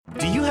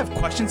have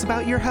questions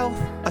about your health?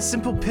 A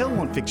simple pill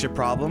won't fix your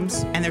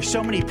problems, and there's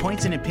so many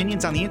points and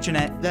opinions on the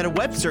internet that a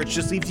web search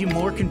just leaves you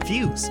more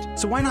confused.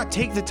 So why not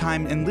take the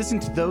time and listen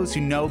to those who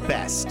know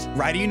best?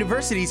 Rider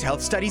University's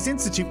Health Studies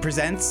Institute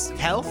presents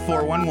Health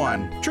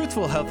 411,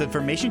 truthful health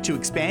information to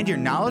expand your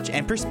knowledge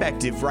and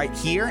perspective right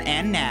here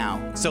and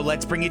now. So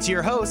let's bring it to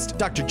your host,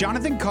 Dr.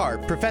 Jonathan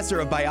Karp, Professor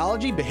of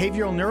Biology,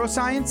 Behavioral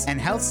Neuroscience, and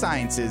Health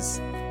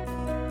Sciences.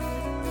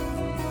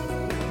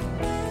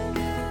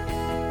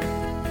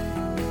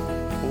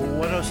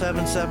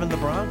 1077 The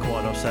Bronc,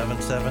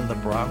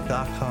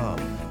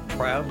 1077thebronc.com.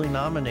 Proudly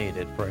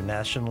nominated for a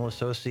National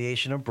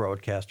Association of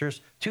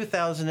Broadcasters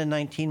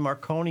 2019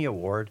 Marconi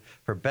Award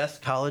for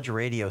Best College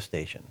Radio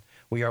Station.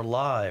 We are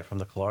live from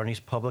the Killarney's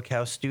Public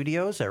House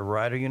studios at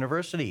Rider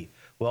University.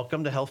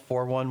 Welcome to Health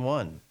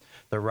 411.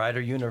 The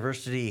Rider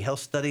University Health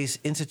Studies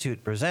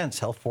Institute presents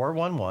Health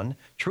 411,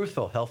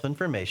 truthful health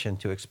information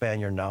to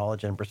expand your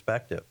knowledge and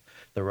perspective.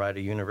 The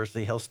Rider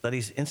University Health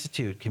Studies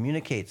Institute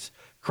communicates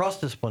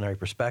cross-disciplinary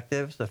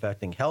perspectives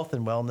affecting health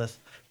and wellness,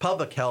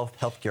 public health,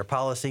 healthcare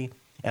policy,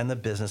 and the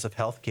business of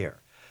healthcare.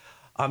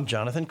 I'm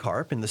Jonathan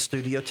Karp in the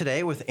studio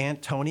today with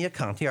Antonia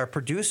Conti, our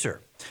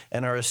producer,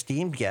 and our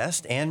esteemed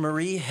guest,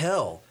 Anne-Marie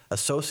Hill,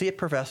 Associate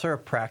Professor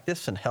of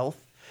Practice and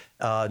Health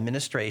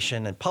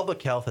Administration and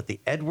Public Health at the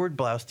Edward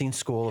Blaustein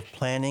School of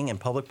Planning and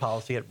Public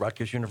Policy at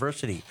Rutgers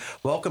University.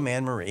 Welcome,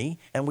 Anne-Marie.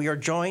 And we are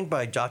joined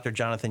by Dr.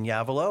 Jonathan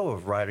Yavolo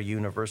of Rider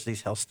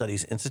University's Health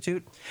Studies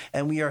Institute,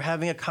 and we are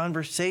having a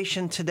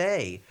conversation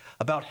today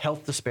about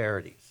health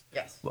disparities.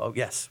 Yes. Well,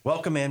 yes.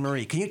 Welcome,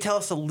 Anne-Marie. Can you tell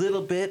us a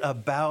little bit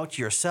about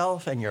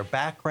yourself and your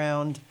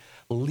background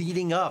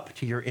leading up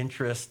to your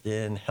interest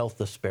in health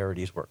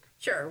disparities work?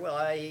 Sure. Well,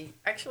 I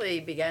actually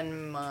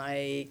began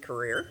my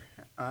career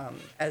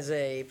as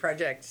a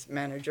project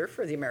manager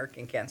for the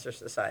American Cancer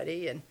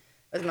Society, and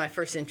that was my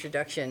first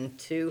introduction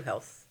to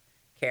health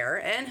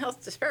care and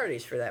health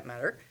disparities, for that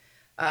matter.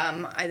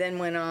 I then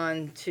went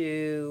on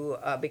to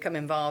become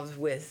involved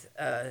with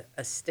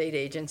a state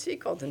agency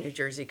called the New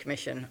Jersey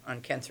Commission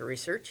on Cancer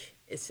Research.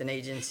 It's an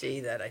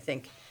agency that I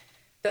think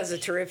does a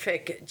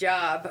terrific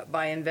job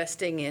by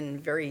investing in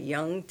very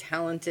young,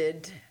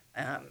 talented,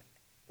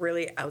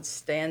 really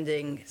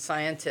outstanding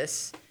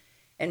scientists,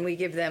 and we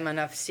give them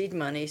enough seed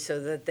money so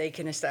that they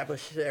can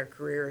establish their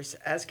careers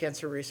as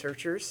cancer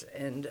researchers.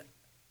 And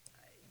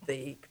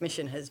the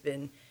commission has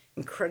been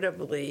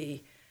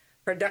incredibly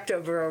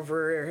productive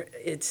over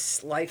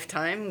its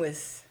lifetime,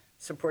 with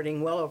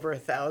supporting well over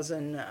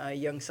 1,000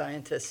 young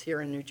scientists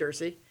here in New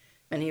Jersey,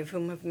 many of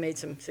whom have made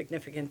some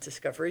significant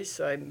discoveries.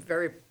 So I'm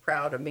very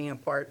proud of being a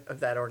part of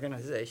that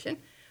organization.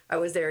 I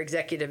was their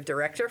executive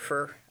director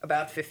for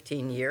about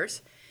 15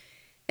 years.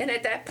 And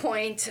at that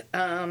point,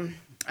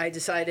 I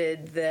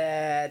decided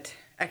that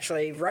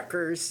actually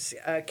Rutgers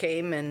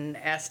came and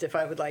asked if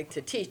I would like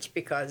to teach,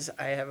 because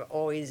I have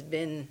always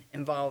been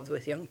involved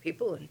with young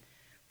people and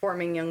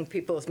forming young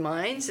people's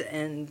minds,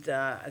 and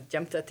I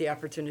jumped at the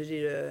opportunity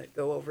to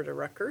go over to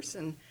Rutgers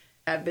and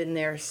have been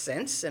there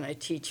since. And I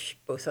teach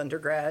both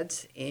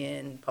undergrads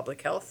in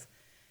public health,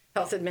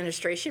 health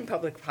administration,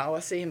 public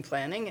policy and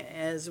planning,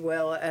 as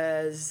well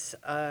as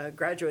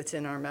graduates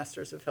in our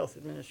Masters of Health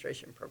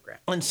Administration program.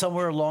 And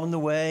somewhere along the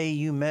way,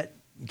 you met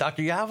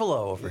Dr.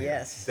 Yavolo over here.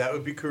 Yes. That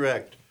would be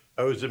correct.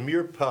 I was a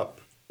mere pup,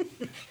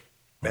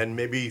 and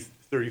maybe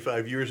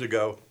 35 years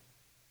ago,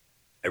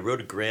 I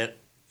wrote a grant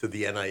to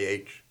the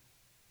NIH,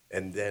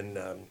 and then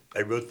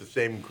I wrote the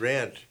same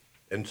grant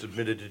and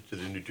submitted it to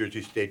the New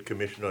Jersey State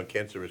Commission on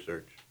Cancer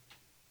Research.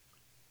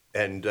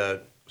 And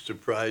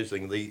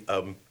surprisingly,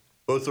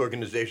 both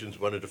organizations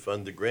wanted to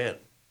fund the grant.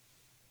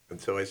 And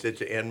so I said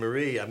to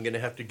Anne-Marie, I'm going to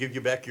have to give you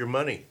back your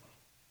money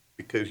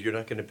because you're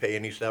not going to pay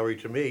any salary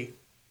to me.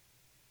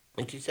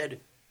 And she said,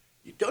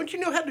 don't you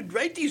know how to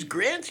write these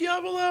grants,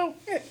 Yavolo?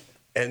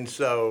 And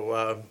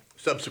so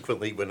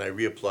subsequently, when I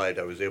reapplied,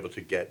 I was able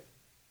to get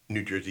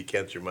New Jersey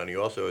cancer money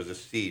also as a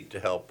seed to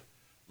help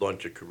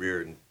launch a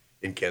career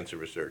in cancer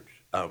research.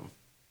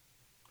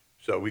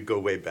 So we go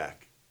way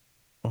back.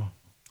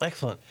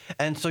 Excellent.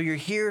 And so you're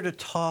here to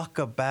talk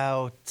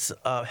about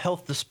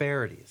health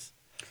disparities,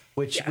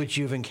 which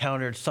you've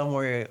encountered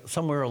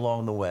somewhere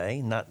along the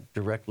way, not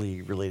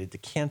directly related to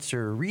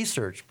cancer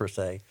research per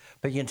se,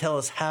 but you can tell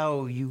us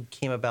how you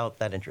came about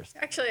that interest.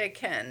 Actually, I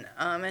can.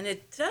 And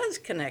it does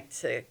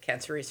connect to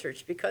cancer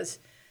research, because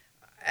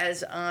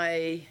as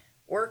I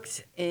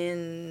worked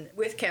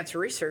with cancer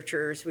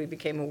researchers, we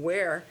became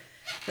aware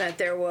that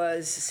there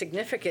was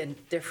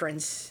significant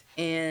difference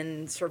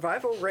in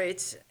survival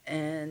rates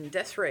and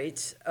death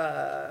rates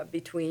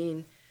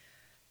between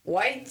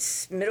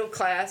whites, middle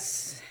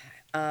class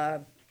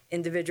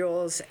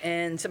individuals,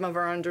 and some of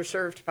our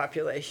underserved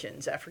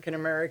populations, African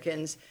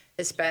Americans,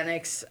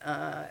 Hispanics,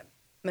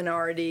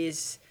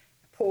 minorities,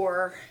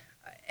 poor,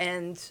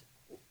 and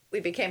we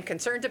became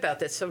concerned about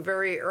this. So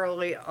very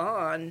early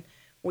on,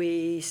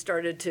 we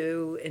started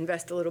to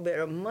invest a little bit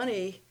of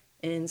money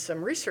in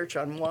some research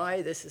on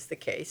why this is the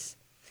case.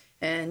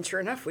 And sure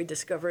enough, we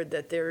discovered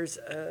that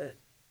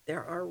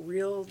there are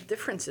real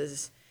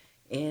differences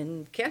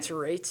in cancer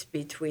rates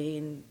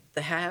between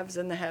the haves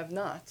and the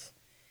have-nots.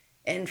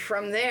 And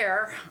from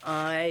there,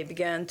 I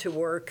began to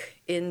work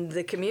in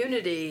the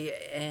community.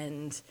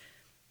 And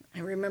I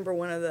remember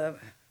one of the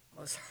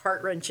most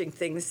heart-wrenching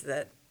things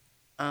that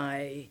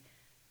I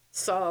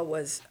saw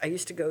was I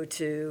used to go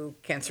to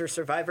cancer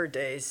survivor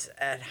days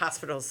at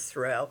hospitals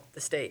throughout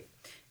the state.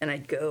 And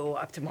I'd go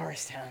up to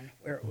Morristown,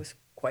 where it was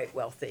quite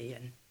wealthy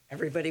and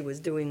everybody was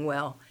doing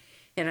well.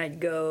 And I'd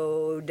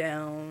go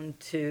down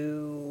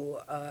to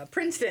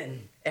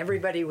Princeton.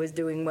 Everybody was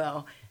doing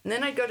well. And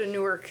then I'd go to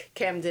Newark,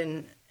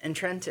 Camden, and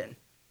Trenton.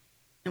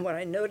 And what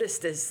I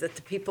noticed is that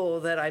the people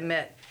that I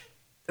met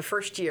the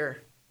first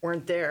year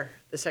weren't there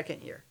the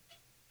second year.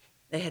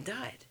 They had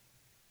died.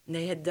 And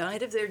they had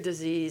died of their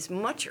disease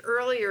much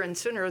earlier and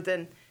sooner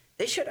than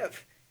they should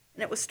have.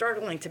 And it was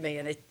startling to me,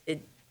 and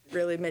it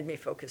really made me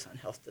focus on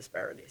health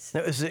disparities.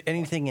 Now, is there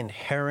anything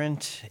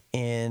inherent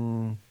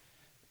in,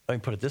 let me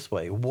put it this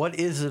way, what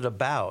is it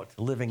about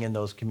living in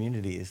those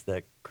communities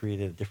that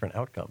created different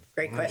outcomes?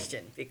 Great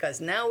question,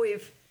 because now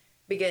we've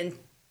begun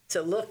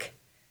to look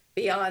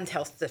beyond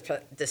health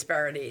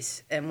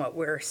disparities, and what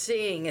we're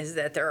seeing is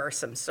that there are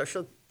some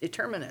social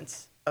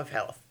determinants of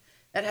health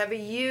that have a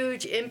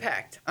huge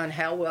impact on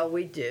how well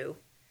we do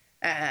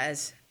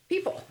as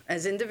people,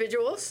 as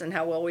individuals, and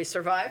how well we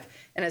survive,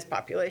 and as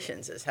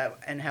populations,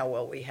 and how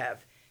well we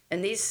have.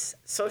 And these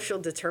social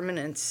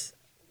determinants,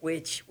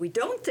 which we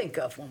don't think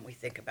of when we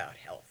think about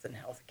health and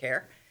health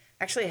care,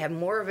 actually have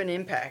more of an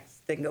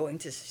impact than going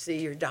to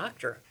see your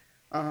doctor,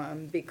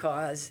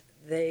 because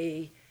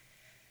they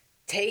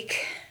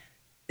take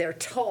their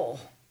toll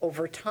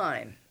over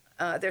time.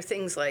 They're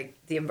things like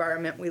the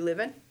environment we live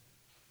in.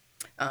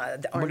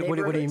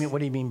 What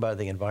do you mean by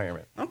the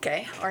environment?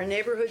 Okay, our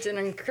neighborhoods and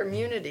our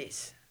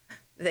communities,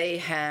 they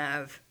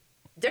have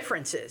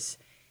differences.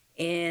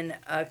 In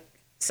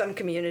some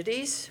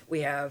communities,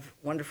 we have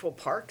wonderful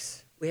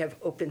parks, we have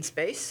open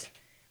space,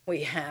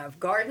 we have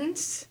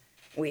gardens,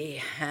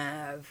 we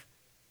have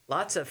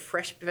lots of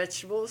fresh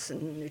vegetables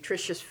and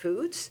nutritious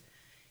foods,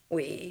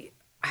 we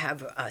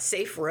have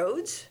safe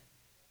roads,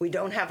 we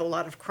don't have a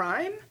lot of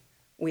crime,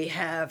 we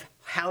have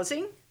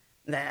housing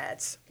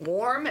that's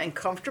warm and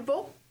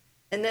comfortable.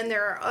 And then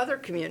there are other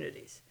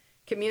communities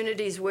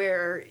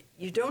where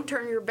you don't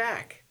turn your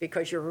back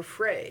because you're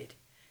afraid,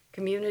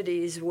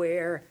 communities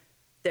where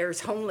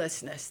there's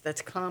homelessness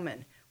that's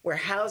common, where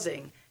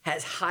housing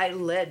has high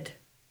lead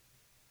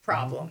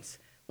problems,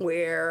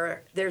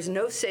 where there's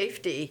no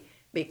safety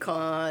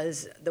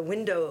because the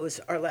windows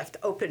are left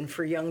open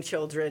for young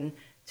children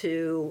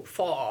to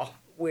fall,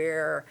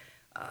 where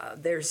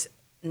there's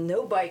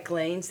no bike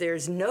lanes,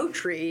 there's no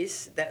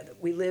trees, that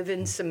we live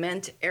in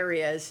cement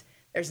areas,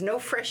 there's no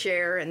fresh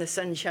air, and the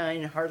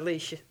sunshine hardly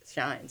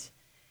shines.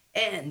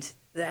 And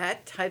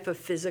that type of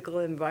physical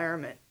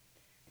environment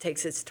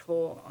takes its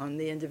toll on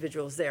the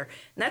individuals there.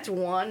 And that's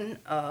one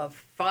of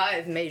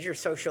 5 major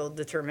social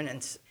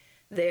determinants.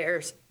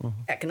 There's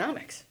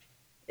economics.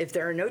 If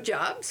there are no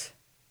jobs,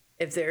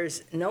 if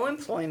there's no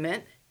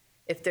employment,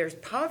 if there's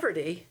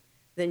poverty,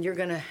 then you're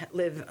going to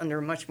live under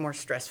a much more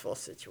stressful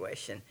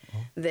situation.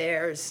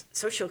 There's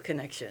social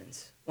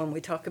connections. When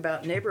we talk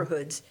about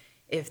neighborhoods,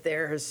 if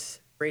there's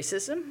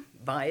racism,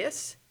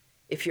 bias,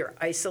 if you're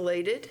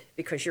isolated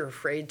because you're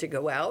afraid to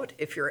go out,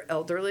 if you're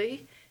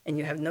elderly and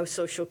you have no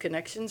social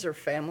connections or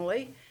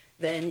family,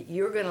 then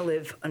you're going to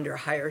live under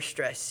higher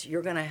stress.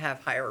 You're going to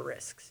have higher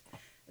risks.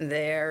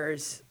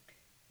 There's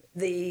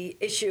the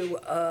issue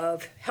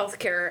of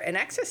healthcare and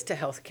access to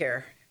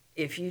healthcare.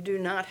 If you do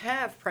not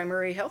have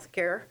primary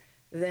healthcare,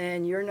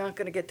 then you're not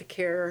going to get the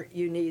care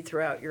you need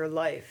throughout your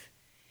life.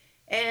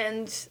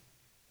 And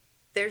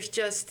there's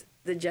just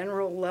the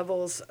general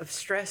levels of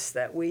stress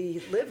that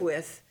we live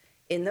with.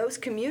 In those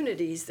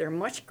communities, they're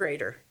much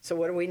greater. So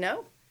what do we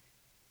know?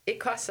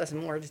 It costs us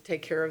more to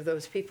take care of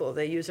those people.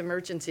 They use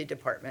emergency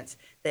departments.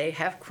 They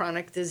have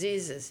chronic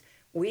diseases.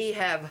 We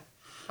have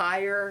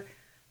higher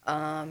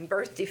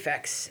birth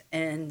defects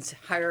and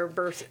higher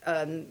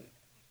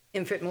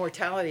infant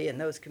mortality in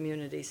those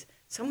communities.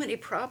 So many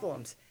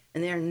problems.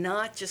 And they're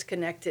not just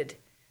connected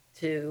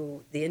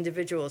to the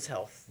individual's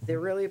health. They're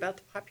really about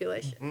the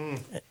population.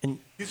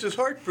 This is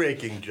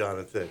heartbreaking,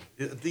 Jonathan.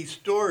 These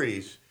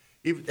stories,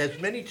 as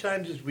many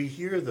times as we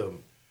hear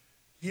them,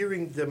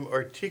 hearing them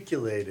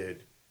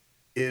articulated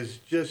is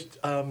just,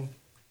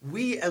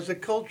 we as a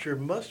culture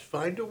must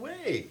find a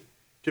way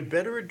to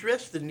better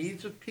address the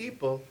needs of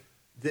people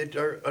that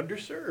are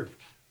underserved.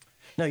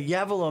 Now,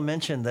 Yavilo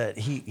mentioned that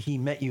he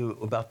met you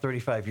about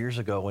 35 years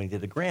ago when he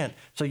did the grant.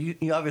 So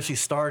you obviously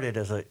started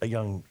as a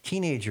young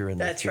teenager in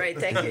That's right.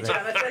 Thank you,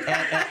 Jonathan.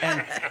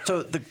 and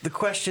so the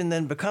question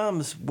then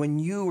becomes, when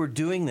you were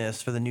doing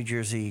this for the New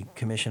Jersey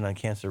Commission on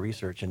Cancer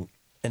Research,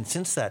 and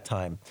since that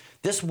time,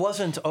 this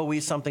wasn't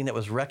always something that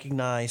was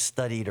recognized,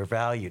 studied, or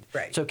valued.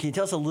 Right. So can you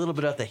tell us a little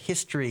bit about the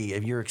history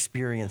of your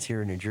experience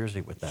here in New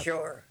Jersey with that?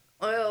 Sure.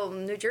 Well,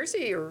 New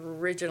Jersey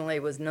originally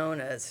was known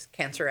as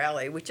Cancer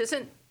Alley, which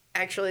isn't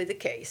actually the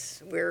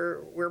case.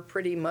 We're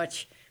pretty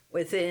much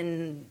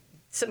within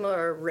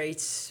similar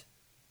rates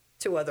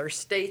to other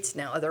states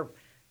now, other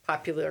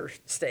popular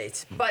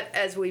states. But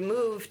as we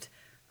moved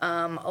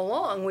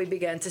along, we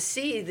began to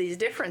see these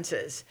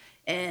differences,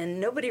 and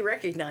nobody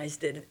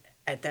recognized it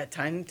at that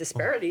time.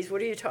 Disparities,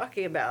 what are you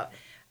talking about?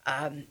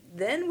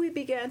 Then we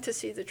began to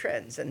see the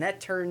trends, and that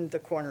turned the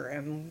corner.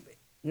 And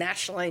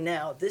nationally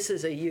now, this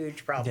is a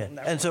huge problem.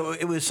 And so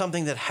it was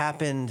something that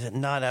happened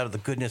not out of the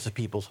goodness of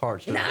people's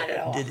hearts. Not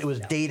at all. It was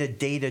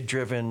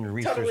data-driven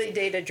research. Totally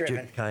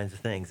data-driven. Kinds of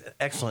things.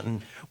 Excellent.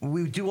 And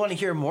we do want to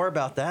hear more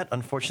about that.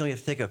 Unfortunately, we have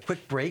to take a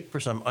quick break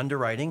for some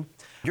underwriting.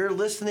 You're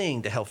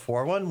listening to Health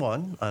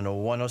 411 on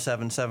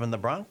 107.7 The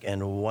Bronx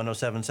and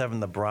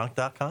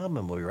 107.7thebronx.com,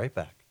 and we'll be right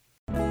back.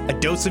 A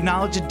dose of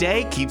knowledge a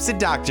day keeps the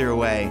doctor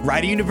away.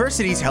 Rider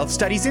University's Health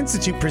Studies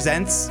Institute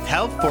presents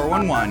Health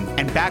 411.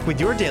 And back with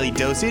your daily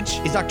dosage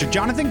is Dr.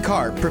 Jonathan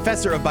Karp,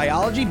 Professor of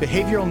Biology,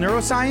 Behavioral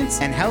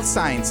Neuroscience, and Health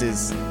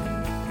Sciences.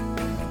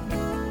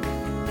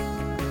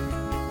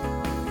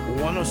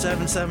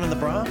 107.7 The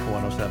Bronx,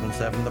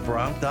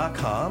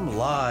 107.7thebronx.com,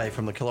 live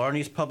from the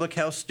Killarney's Public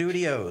House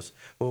studios.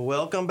 Well,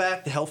 welcome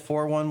back to Health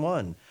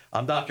 411.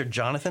 I'm Dr.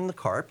 Jonathan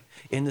Karp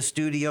in the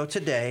studio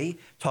today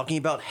talking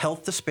about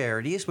health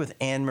disparities with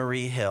Anne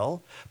Marie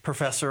Hill,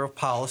 Professor of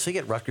Policy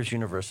at Rutgers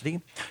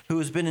University, who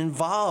has been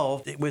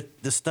involved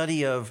with the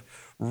study of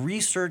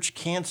research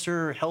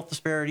cancer health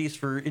disparities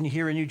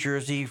here in New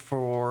Jersey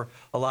for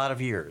a lot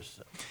of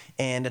years.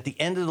 And at the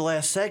end of the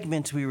last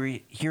segment, we were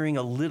hearing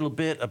a little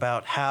bit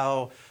about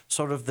how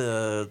sort of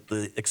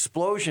the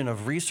explosion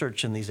of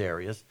research in these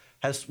areas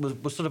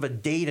was sort of a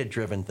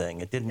data-driven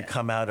thing. It didn't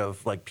come out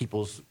of like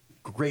people's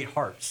great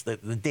hearts. The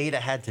data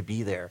had to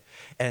be there.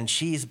 And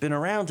she's been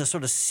around to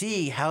sort of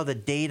see how the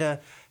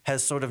data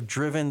has sort of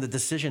driven the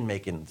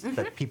decision-making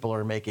that people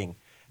are making.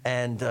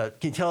 And can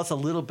you tell us a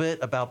little bit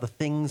about the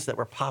things that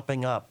were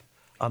popping up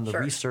on the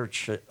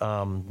research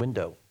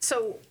window?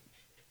 So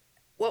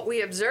what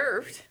we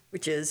observed,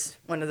 which is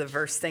one of the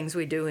first things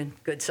we do in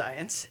good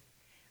science,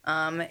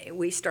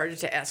 we started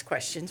to ask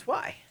questions,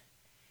 why?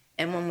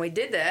 And when we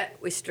did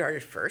that, we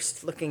started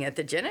first looking at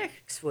the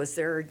genetics. Was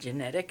there a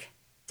genetic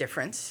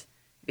difference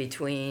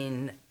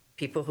between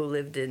people who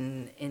lived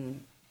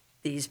in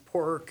these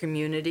poorer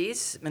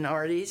communities,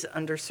 minorities,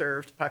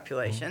 underserved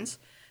populations,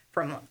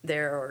 from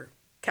their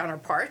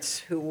counterparts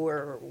who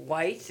were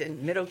white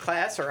and middle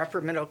class or upper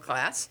middle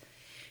class?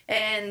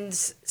 And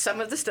some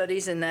of the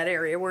studies in that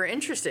area were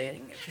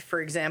interesting. For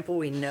example,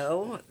 we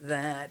know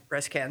that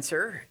breast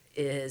cancer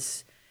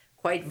is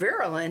quite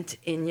virulent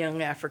in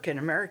young African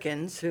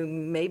Americans who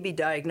may be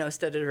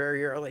diagnosed at a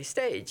very early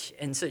stage.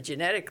 And so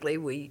genetically,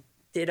 we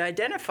did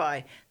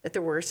identify that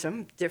there were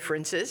some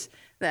differences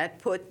that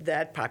put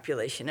that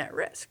population at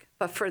risk.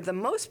 But for the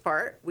most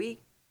part, we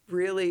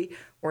really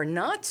were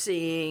not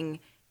seeing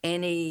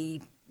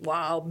any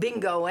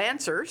bingo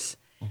answers.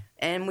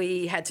 And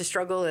we had to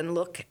struggle and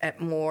look at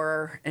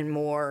more and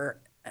more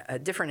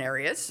different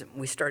areas.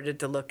 We started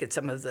to look at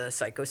some of the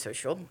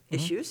psychosocial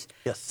issues,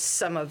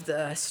 some of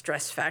the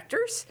stress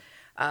factors.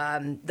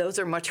 Those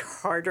are much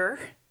harder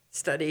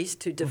studies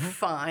to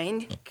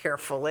define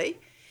carefully.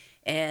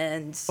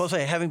 And I'll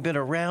say, having been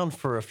around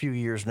for a few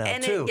years now,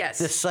 too,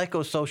 this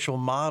psychosocial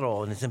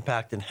model and its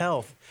impact in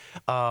health,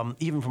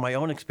 even from my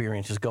own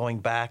experiences going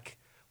back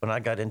when I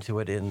got into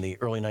it in the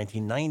early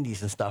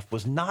 1990s and stuff,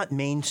 was not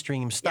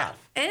mainstream stuff.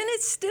 Yeah. And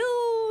it's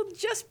still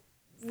just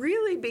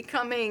really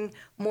becoming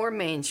more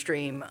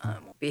mainstream.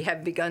 We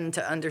have begun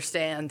to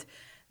understand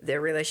the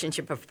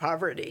relationship of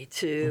poverty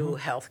to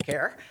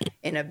healthcare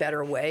in a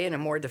better way, in a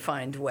more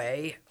defined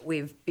way.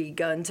 We've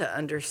begun to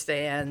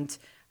understand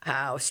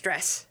how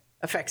stress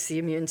affects the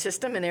immune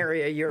system, an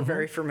area you're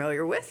very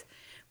familiar with.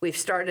 We've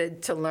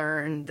started to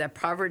learn that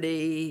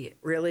poverty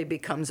really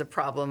becomes a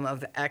problem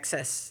of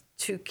access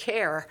to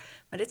care,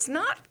 but it's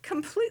not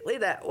completely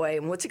that way.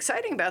 And what's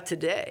exciting about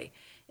today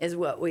is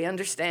what we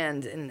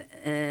understand,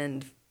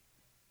 and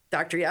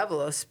Dr.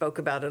 Yavalos spoke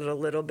about it a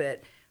little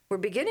bit. We're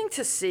beginning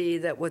to see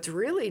that what's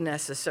really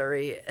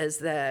necessary is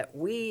that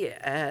we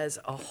as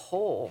a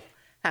whole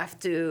have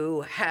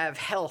to have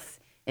health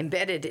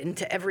embedded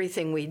into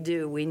everything we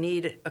do. We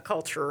need a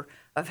culture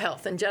of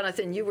health. And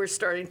Jonathan, you were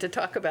starting to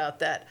talk about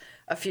that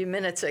a few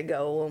minutes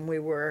ago when we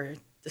were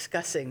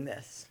discussing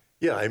this.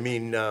 Yeah, I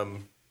mean,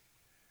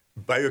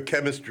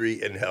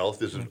 biochemistry and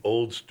health is an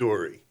old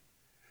story,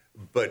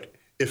 but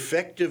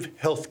effective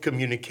health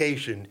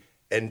communication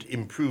and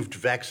improved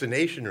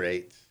vaccination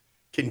rates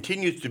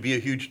continues to be a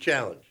huge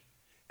challenge.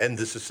 And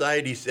the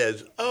society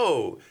says,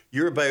 oh,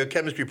 you're a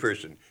biochemistry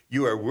person.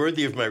 You are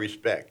worthy of my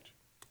respect.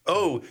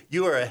 Oh,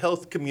 you are a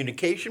health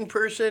communication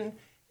person?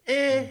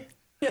 And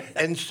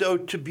so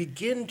to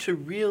begin to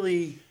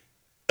really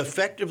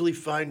effectively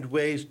find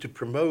ways to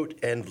promote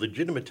and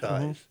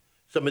legitimatize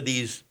some of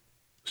these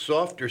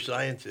softer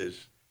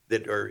sciences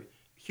that are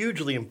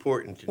hugely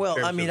important in Well,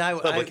 terms I mean,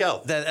 of public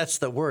health. That's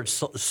the word,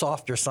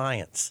 softer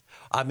science.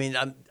 I mean,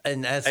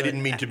 and as I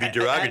didn't mean to be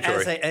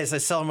derogatory. As a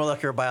cell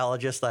molecular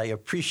biologist, I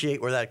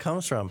appreciate where that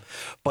comes from.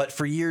 But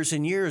for years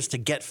and years, to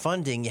get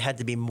funding, you had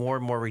to be more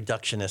and more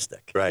reductionistic.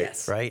 Right.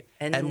 Yes. Right.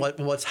 And- And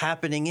what's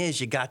happening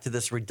is you got to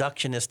this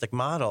reductionistic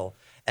model,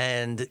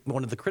 and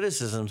one of the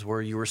criticisms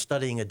were you were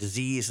studying a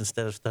disease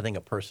instead of studying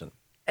a person.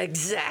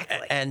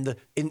 Exactly. And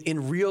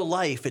in real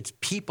life, it's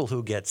people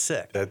who get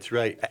sick. That's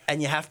right.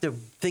 And you have to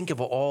think of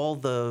all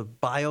the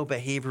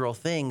biobehavioral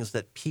things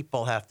that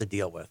people have to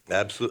deal with.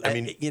 Absolutely. I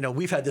mean, you know,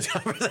 we've had this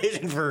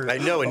conversation for I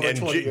know, and over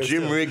 20 years,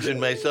 Jim too. Riggs and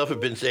myself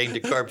have been saying to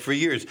Carp for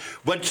years,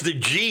 what's the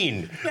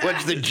gene?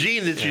 What's the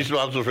gene that's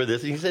responsible for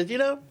this? And he says, you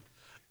know,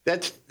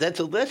 that's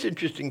a less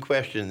interesting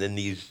question than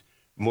these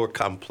more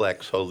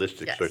complex,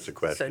 holistic Yes. sorts of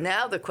questions. So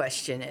now the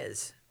question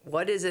is,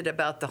 what is it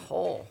about the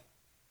whole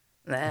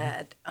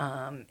that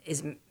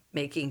is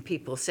making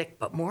people sick?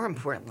 But more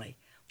importantly,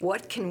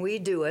 what can we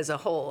do as a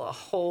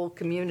whole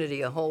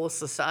community, a whole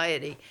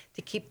society,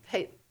 to keep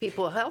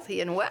people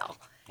healthy and well?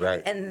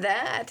 Right. And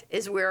that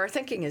is where our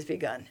thinking has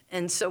begun.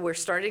 And so we're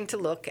starting to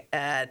look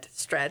at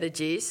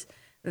strategies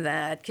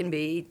that can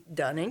be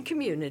done in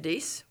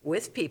communities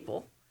with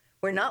people.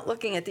 We're not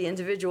looking at the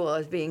individual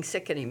as being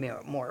sick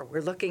anymore.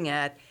 We're looking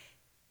at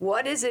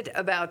what is it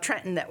about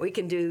Trenton that we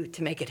can do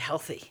to make it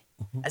healthy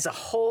as a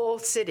whole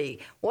city?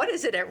 What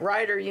is it at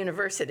Rider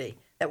University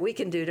that we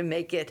can do to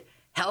make it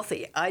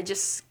healthy? I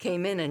just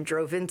came in and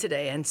drove in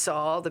today and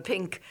saw all the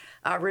pink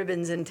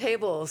ribbons and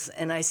tables,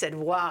 and I said,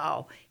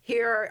 wow,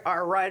 here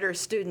are Rider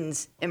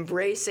students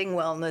embracing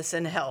wellness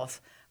and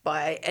health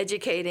by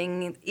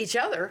educating each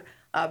other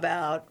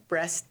about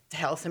breast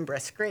health and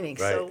breast screening.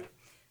 Right.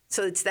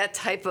 So it's that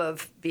type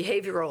of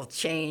behavioral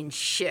change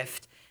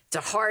shift. It's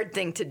a hard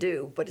thing to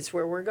do, but it's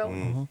where we're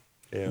going.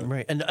 Yeah.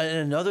 Right. And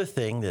another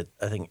thing that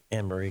I think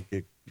Anne-Marie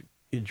could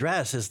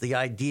address is the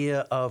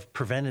idea of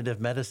preventative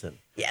medicine.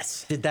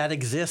 Yes. Did that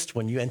exist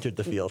when you entered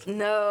the field?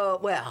 No,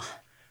 well,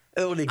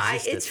 It only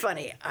existed. it's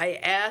funny. I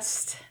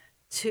asked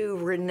two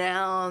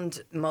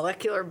renowned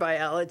molecular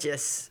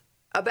biologists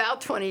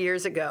about 20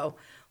 years ago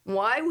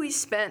why we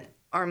spent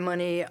our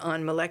money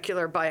on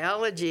molecular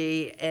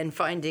biology and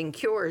finding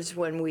cures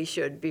when we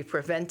should be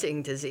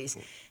preventing disease.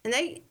 And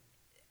they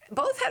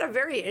both had a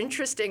very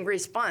interesting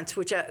response,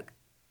 which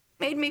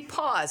made me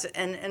pause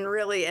and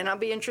really, and I'll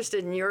be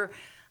interested in your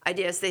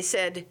ideas. They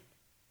said,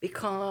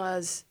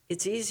 because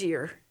it's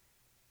easier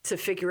to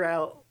figure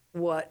out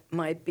what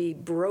might be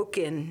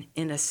broken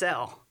in a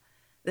cell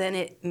than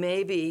it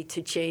may be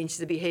to change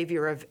the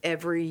behavior of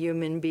every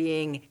human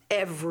being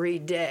every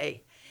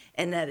day.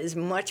 And that is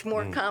much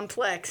more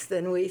complex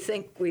than we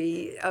think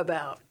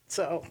about.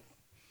 So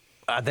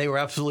They were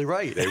absolutely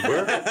right. They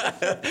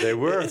were. They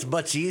were. It's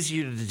much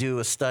easier to do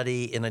a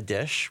study in a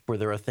dish where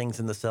there are things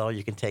in the cell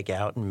you can take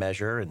out and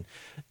measure, and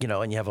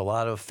and you have a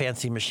lot of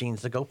fancy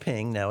machines that go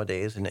ping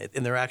nowadays, and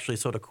they're actually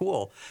sort of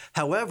cool.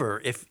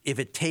 However, if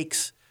it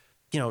takes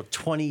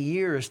 20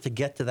 years to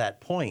get to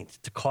that point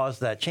to cause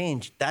that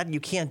change, that you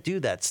can't do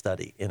that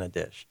study in a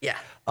dish. yeah.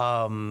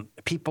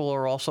 People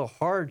are also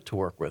hard to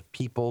work with.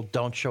 People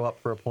don't show up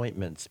for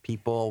appointments.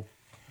 People,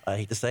 I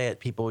hate to say it,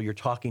 people you're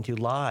talking to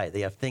lie.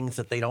 They have things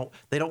that they don't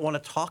want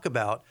to talk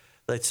about.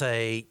 Let's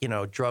say,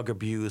 drug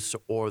abuse,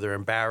 or they're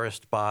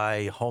embarrassed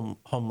by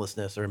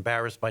homelessness, or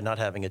embarrassed by not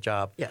having a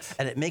job. Yes.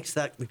 And it makes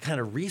that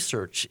kind of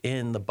research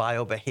in the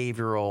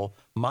biobehavioral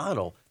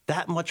model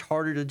that much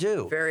harder to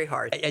do. Very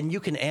hard. And you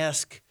can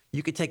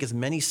take as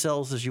many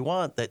cells as you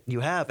want that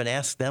you have and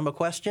ask them a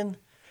question.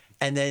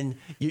 And then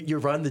you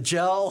run the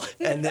gel,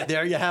 and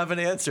there you have an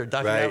answer.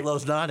 Dr. Right.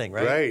 Atlow's nodding,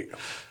 right?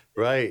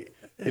 Right.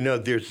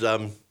 There's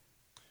so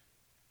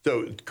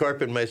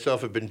Carp and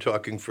myself have been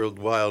talking for a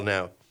while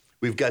now.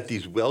 We've got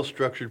these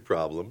well-structured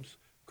problems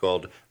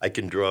called, I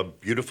can draw a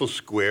beautiful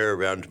square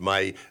around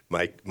my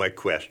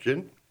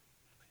question,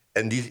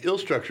 and these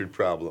ill-structured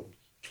problems.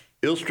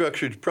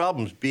 Ill-structured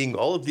problems being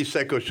all of the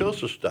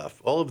psychosocial stuff,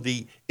 all of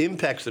the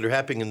impacts that are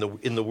happening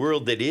in the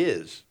world that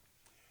is.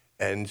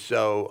 And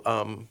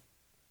so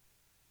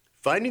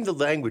finding the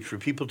language for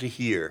people to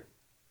hear,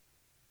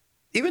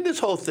 even this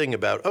whole thing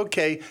about,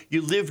 okay,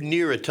 you live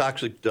near a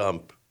toxic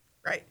dump.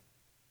 Right.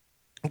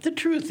 The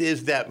truth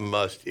is that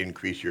must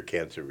increase your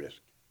cancer risk.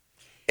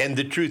 And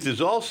the truth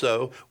is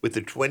also, with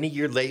the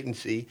 20-year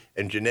latency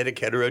and genetic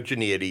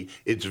heterogeneity,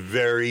 it's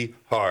very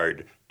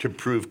hard to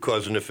prove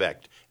cause and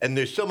effect. And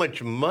there's so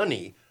much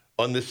money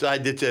on the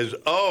side that says,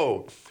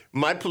 oh,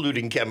 my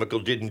polluting chemical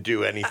didn't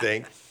do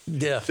anything.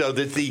 Yeah. So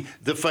that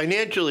the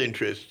financial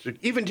interests,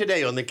 even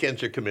today on the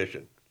Cancer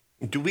Commission,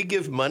 do we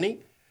give money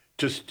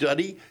to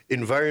study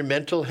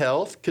environmental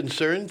health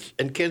concerns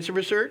and cancer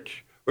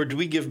research? Or do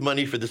we give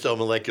money for the cell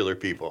molecular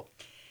people?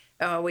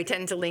 We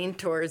tend to lean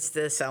towards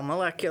the cell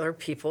molecular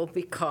people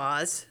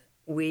because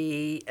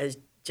we, as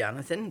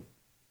Jonathan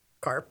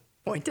Karp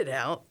pointed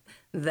out,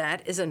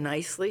 that is a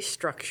nicely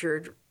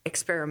structured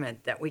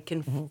experiment that we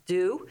can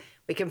do.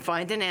 We can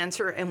find an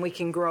answer, and we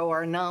can grow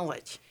our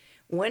knowledge.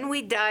 When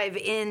we dive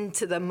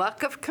into the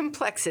muck of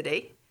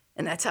complexity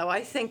and that's how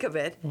I think of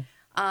it.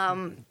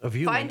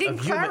 Finding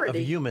clarity.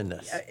 Of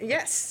humanness.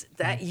 Yes,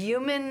 that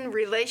human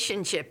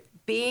relationship,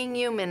 being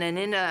human and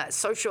in a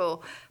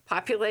social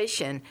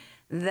population,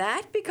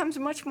 that becomes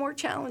much more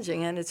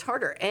challenging and it's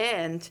harder.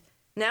 And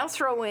now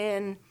throw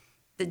in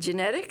the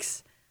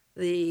genetics,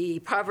 the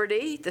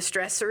poverty, the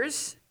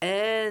stressors,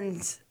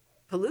 and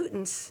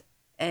pollutants,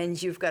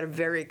 and you've got a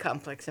very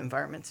complex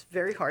environment. It's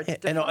very hard to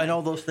define. And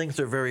all those things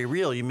are very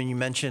real. You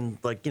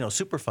mentioned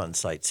Superfund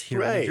sites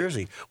here in Right. New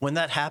Jersey. When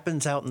that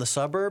happens out in the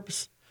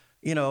suburbs,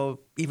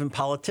 even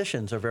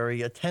politicians are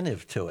very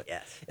attentive to it.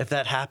 Yes. If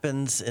that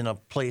happens in a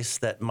place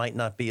that might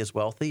not be as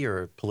wealthy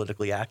or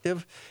politically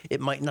active, it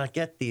might not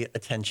get the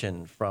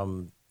attention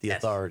from the Yes.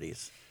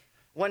 authorities.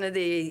 One of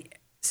the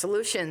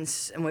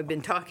solutions, and we've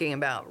been talking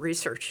about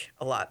research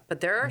a lot, but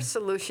there are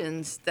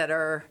solutions that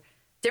are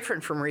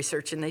different from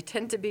research, and they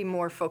tend to be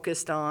more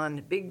focused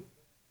on big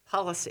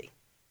policy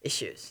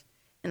issues.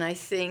 And I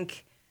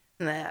think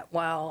that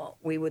while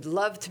we would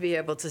love to be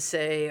able to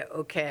say,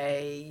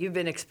 okay, you've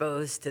been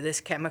exposed to this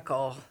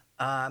chemical,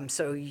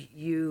 so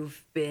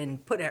you've been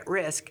put at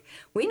risk,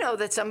 we know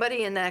that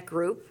somebody in that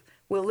group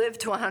will live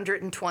to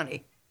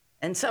 120.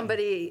 And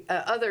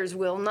others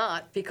will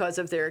not because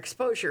of their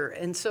exposure.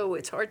 And so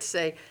it's hard to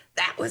say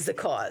that was the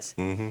cause.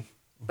 Mm-hmm.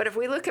 But if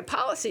we look at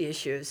policy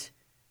issues,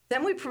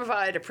 then we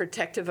provide a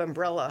protective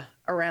umbrella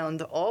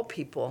around all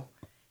people.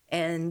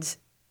 And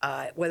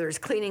whether it's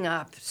cleaning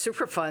up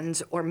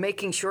Superfunds or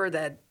making sure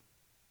that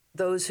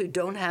those who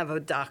don't have a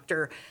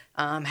doctor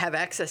have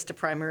access to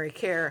primary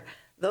care,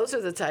 those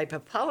are the type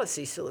of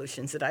policy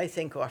solutions that I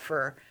think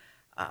offer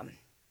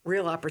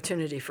real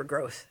opportunity for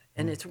growth.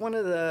 And it's one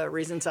of the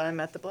reasons I'm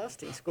at the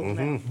Blaustein School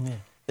now.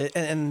 Yeah.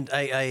 And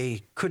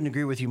I couldn't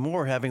agree with you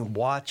more, having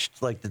watched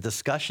the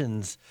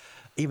discussions,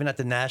 even at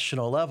the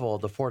national level,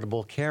 the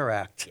Affordable Care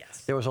Act.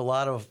 Yes. There was a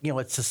lot of,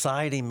 it's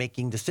society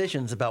making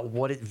decisions about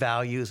what it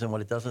values and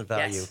what it doesn't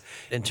value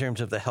in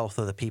terms of the health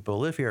of the people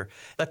who live here.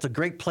 That's a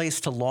great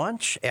place to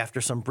launch after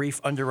some brief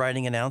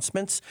underwriting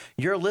announcements.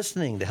 You're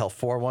listening to Health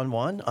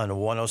 411 on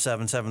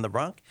 107.7 The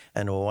Bronx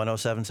and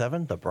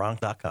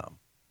 107.7thebronx.com.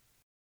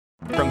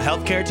 From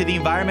healthcare to the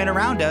environment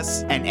around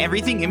us and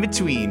everything in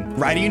between,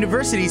 Rider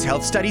University's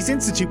Health Studies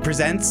Institute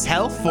presents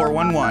Health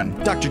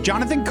 411. Dr.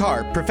 Jonathan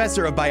Karp,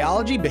 professor of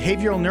biology,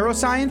 behavioral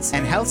neuroscience,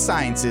 and health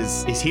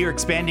sciences, is here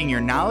expanding your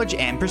knowledge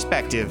and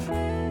perspective.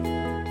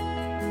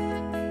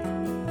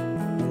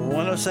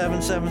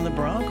 107.7 The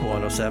Bronx,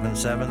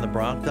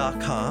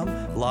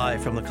 107.7thebronx.com,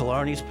 live from the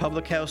Killarney's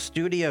Public House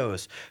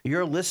studios.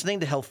 You're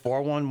listening to Health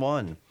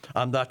 411.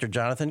 I'm Dr.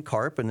 Jonathan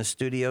Karp in the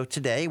studio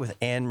today with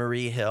Anne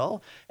Marie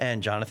Hill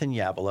and Jonathan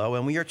Yabelo,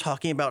 and we are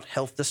talking about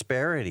health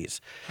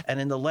disparities. And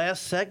in the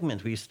last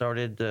segment, we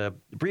started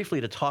briefly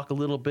to talk a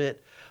little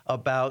bit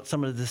about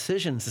some of the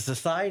decisions the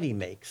society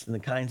makes and the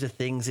kinds of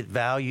things it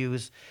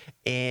values.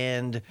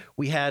 And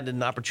we had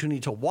an opportunity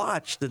to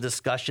watch the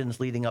discussions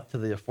leading up to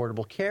the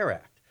Affordable Care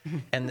Act.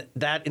 And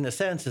that, in a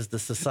sense, is the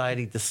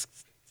society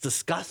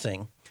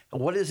discussing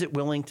what is it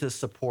willing to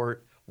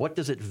support, what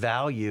does it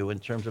value in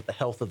terms of the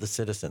health of the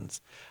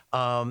citizens.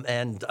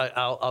 And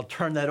I'll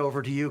turn that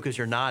over to you because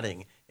you're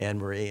nodding, Anne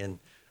Marie, and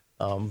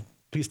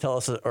please tell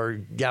us,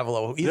 or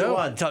Yabelo, either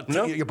one.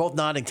 You're both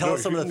nodding. Tell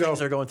us some of the things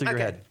that are going through your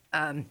head.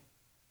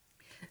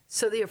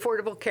 So the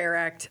Affordable Care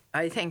Act,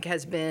 I think,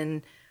 has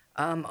been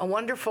a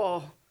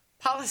wonderful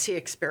policy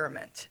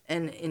experiment.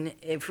 And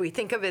if we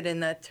think of it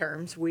in that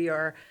terms, we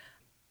are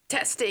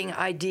testing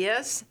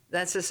ideas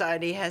that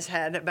society has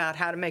had about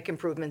how to make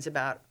improvements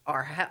about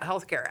our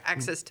healthcare,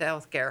 access to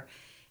healthcare,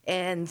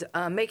 and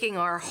making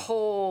our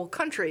whole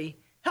country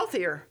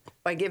healthier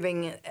by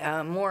giving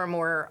more and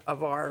more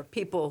of our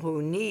people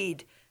who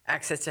need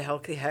access to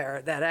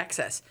healthcare that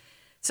access.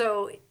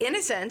 So, in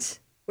a sense,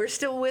 we're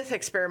still with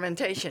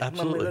experimentation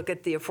when we look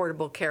at the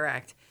Affordable Care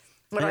Act.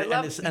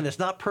 And it's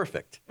not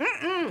perfect,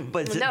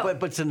 but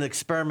it's an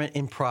experiment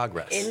in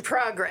progress. In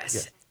progress.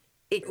 Yes.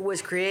 It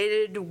was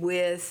created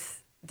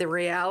with the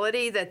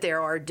reality that there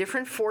are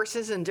different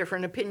forces and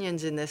different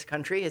opinions in this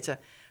country. It's,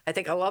 I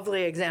think, a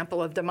lovely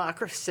example of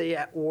democracy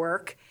at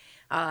work.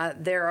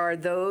 There are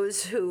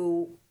those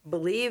who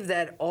believe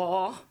that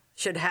all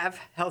should have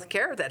health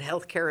care, that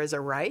health care is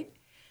a right.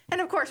 And,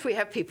 of course, we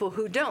have people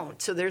who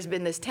don't. So there's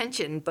been this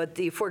tension. But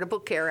the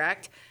Affordable Care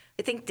Act,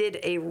 I think, did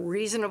a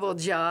reasonable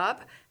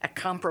job at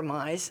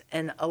compromise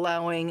and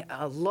allowing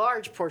a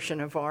large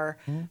portion of our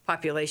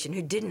population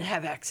who didn't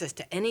have access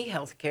to any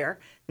health care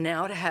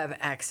now to have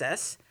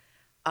access.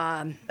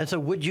 And so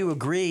would you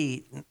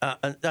agree,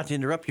 not to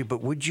interrupt you,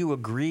 but would you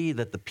agree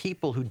that the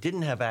people who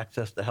didn't have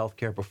access to health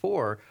care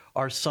before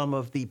are some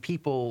of the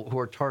people who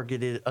are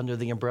targeted under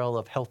the umbrella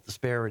of health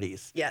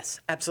disparities?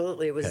 Yes,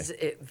 absolutely. It was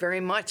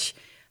very much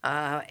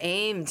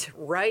aimed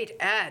right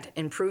at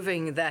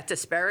improving that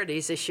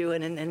disparities issue.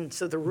 And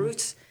so the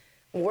roots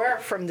were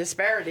from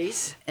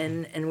disparities,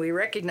 and we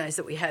recognized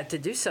that we had to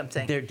do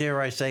something.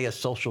 Dare I say a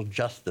social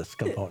justice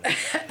component?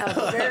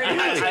 Very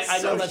much.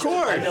 I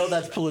know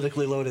that's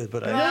politically loaded,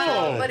 but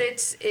Well, but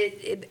it's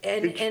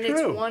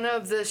true. one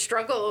of the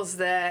struggles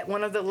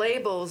one of the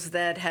labels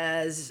that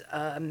has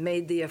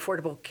made the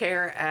Affordable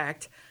Care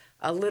Act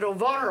a little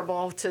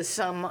vulnerable to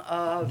some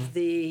of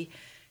the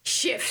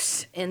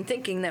shifts in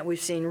thinking that we've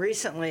seen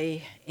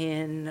recently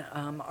in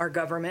our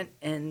government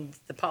and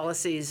the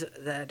policies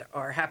that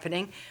are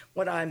happening.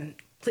 What I'm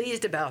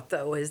pleased about,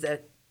 though, is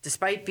that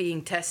despite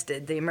being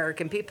tested, the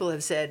American people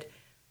have said,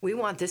 we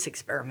want this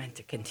experiment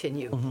to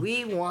continue.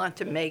 We want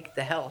to make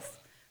the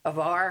health of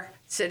our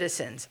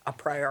citizens a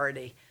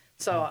priority.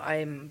 So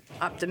I'm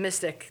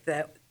optimistic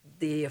that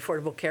the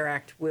Affordable Care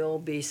Act will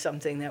be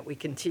something that we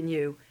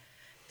continue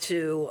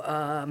to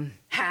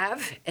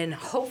have, and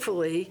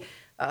hopefully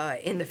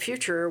in the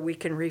future we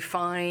can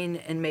refine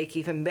and make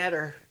even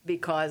better,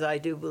 because I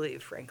do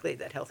believe, frankly,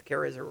 that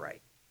healthcare is a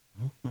right.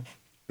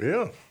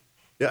 Yeah.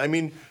 Yeah, I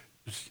mean,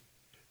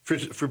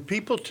 for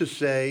people to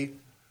say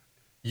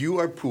you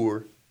are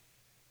poor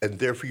and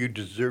therefore you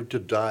deserve to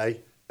die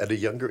at a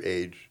younger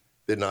age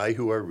than I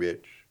who are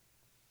rich,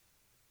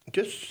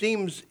 just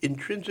seems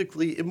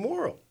intrinsically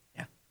immoral.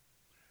 Yeah.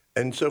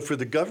 And so for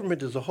the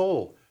government as a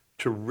whole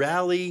to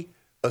rally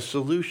a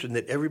solution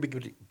that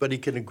everybody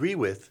can agree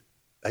with,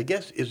 I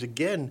guess, is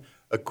again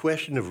a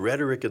question of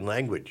rhetoric and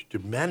language, to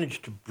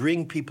manage to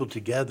bring people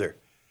together.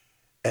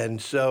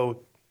 And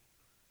so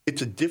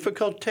it's a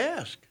difficult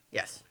task.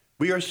 Yes.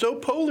 We are so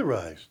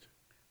polarized.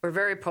 We're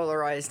very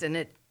polarized, and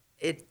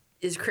it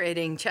is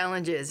creating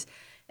challenges.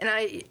 And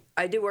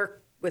I do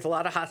work with a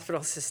lot of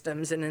hospital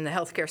systems and in the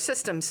healthcare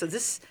system, so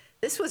this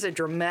was a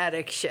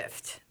dramatic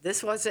shift.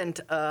 This wasn't,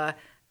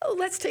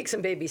 let's take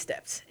some baby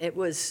steps. It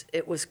was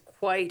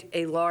quite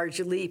a large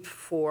leap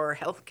for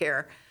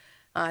healthcare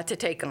to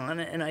take on,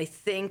 and I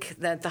think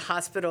that the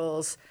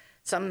hospitals,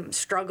 some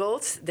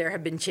struggled. There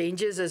have been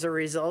changes as a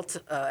result,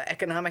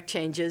 economic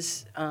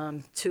changes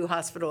to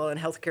hospital and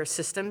healthcare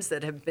systems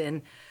that have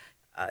been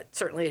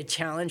certainly a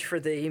challenge for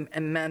the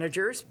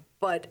managers.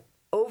 But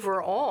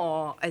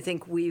overall, I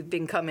think we've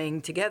been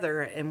coming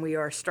together, and we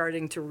are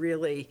starting to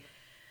really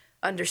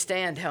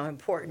understand how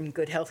important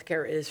good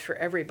healthcare is for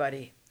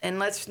everybody. And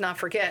let's not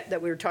forget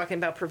that we were talking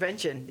about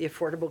prevention. The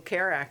Affordable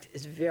Care Act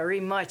is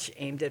very much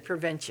aimed at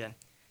prevention.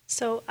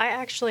 So I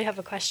actually have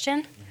a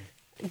question.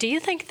 Do you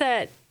think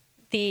that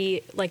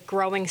the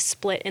growing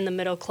split in the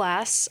middle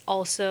class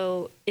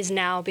also is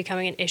now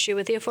becoming an issue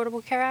with the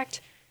Affordable Care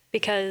Act?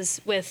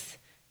 Because with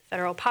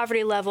federal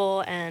poverty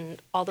level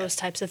and all those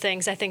types of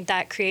things, I think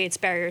that creates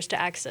barriers to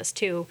access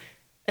too,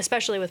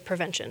 especially with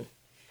prevention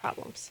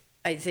problems.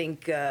 I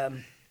think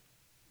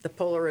the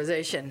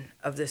polarization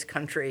of this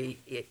country,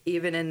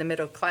 even in the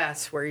middle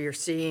class, where you're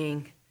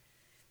seeing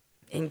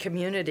in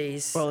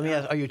communities. Well, let me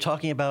ask, are you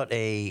talking about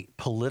a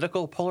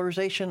political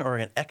polarization or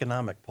an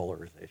economic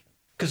polarization?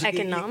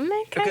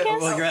 Economic, I Okay,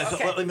 guess? well,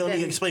 Okay. let me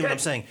Then explain what good. I'm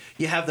saying.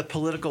 You have the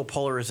political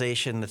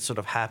polarization that's sort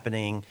of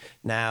happening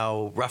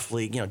now,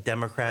 roughly,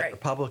 Democrat, Right.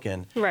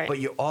 Republican. Right. But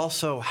you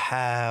also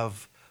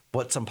have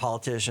what some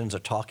politicians are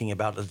talking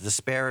about, the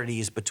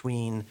disparities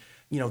between,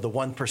 the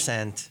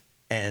 1%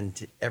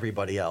 and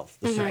everybody else,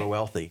 the super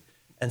wealthy.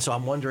 And so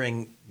I'm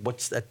wondering,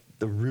 what's at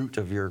the root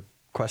of your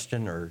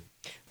question, or?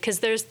 Because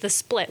there's the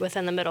split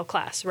within the middle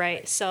class,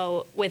 right?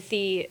 So with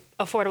the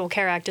Affordable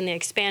Care Act and the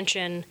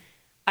expansion,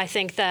 I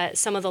think that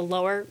some of the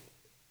lower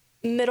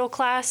middle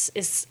class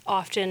is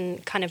often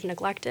kind of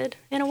neglected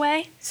in a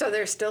way. So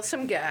there's still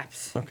some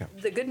gaps. Okay.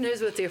 The good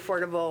news with the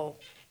Affordable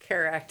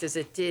Care Act is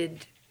it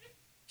did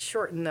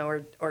shorten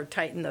or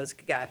tighten those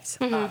gaps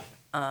up.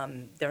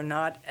 They're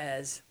not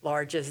as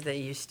large as they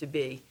used to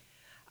be.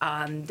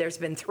 There's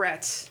been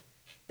threats.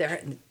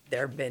 There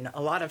have been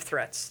a lot of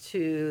threats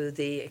to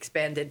the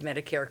expanded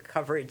Medicare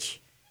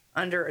coverage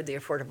under the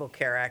Affordable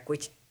Care Act,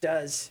 which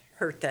does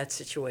hurt that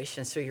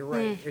situation. So you're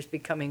right. There's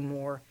becoming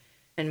more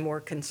and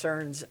more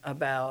concerns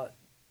about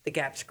the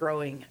gaps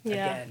growing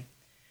again.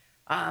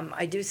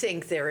 I do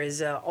think there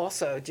is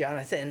also,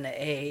 Jonathan,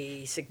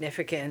 a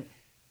significant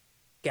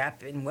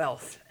gap in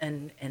wealth,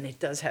 and it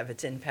does have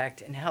its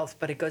impact in health,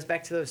 but it goes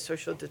back to those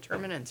social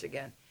determinants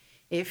again.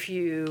 If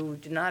you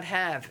do not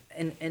have,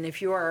 and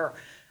if you are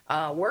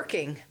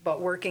working,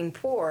 but working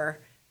poor,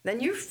 then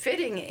you're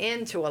fitting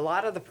into a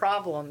lot of the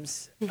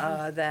problems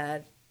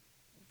that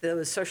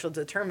those social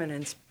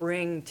determinants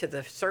bring to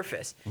the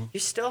surface. You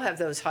still have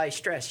those high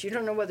stress. You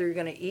don't know whether you're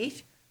going to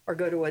eat or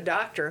go to a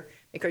doctor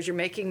because you're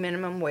making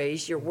minimum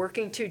wage, you're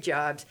working 2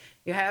 jobs,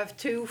 you have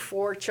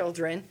 4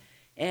 children,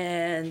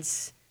 and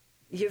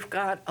you've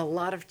got a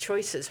lot of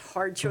choices,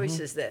 hard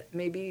choices that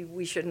maybe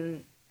we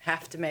shouldn't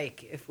have to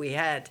make if we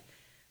had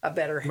a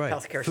better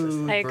healthcare Food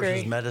system. I agree.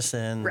 versus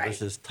medicine Right.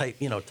 versus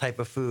type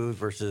of food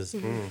versus,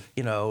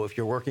 if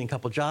you're working a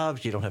couple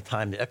jobs, you don't have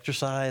time to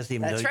exercise,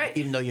 even That's though right.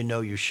 even though you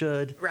know you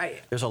should. Right.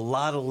 There's a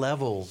lot of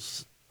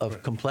levels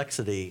of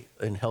complexity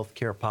in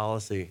healthcare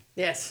policy.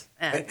 Yes.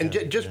 And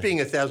just being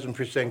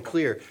 1,000%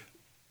 clear,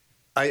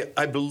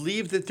 I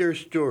believe that there are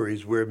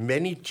stories where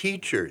many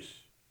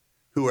teachers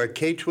who are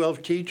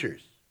K-12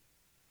 teachers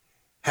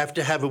have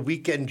to have a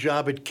weekend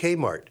job at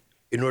Kmart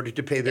in order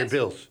to pay their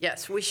bills.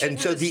 Yes, we shouldn't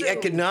And so the assume-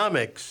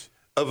 economics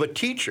of a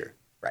teacher,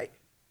 Right.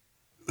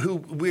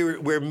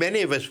 where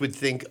many of us would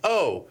think,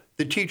 oh,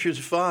 the teacher's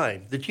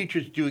fine, the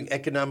teacher's doing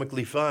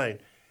economically fine,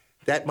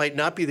 that might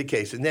not be the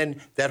case. And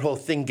then that whole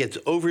thing gets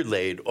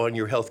overlaid on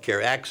your health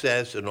care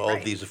access and all of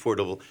Right. these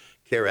Affordable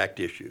Care Act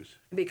issues.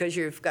 Because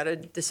you've got to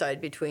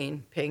decide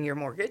between paying your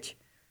mortgage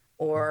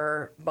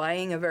or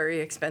buying a very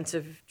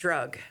expensive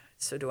drug.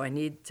 So do I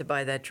need to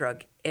buy that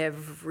drug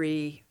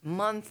every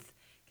month?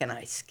 Can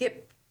I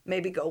skip,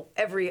 maybe go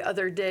every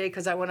other day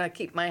because I want to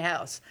keep my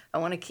house? I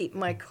want to keep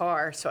my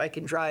car so I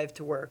can drive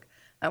to work.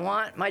 I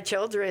want my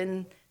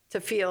children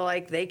to feel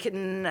like they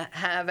can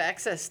have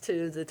access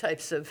to the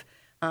types of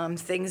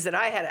things that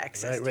I had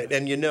access to. Right.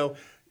 And you know,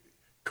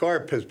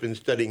 CARP has been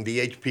studying the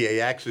HPA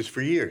axis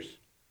for years.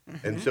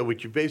 And so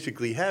what you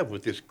basically have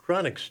with this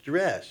chronic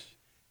stress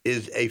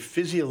is a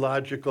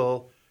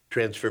physiological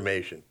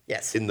transformation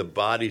Yes. in the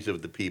bodies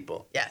of the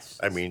people. Yes.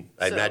 I mean,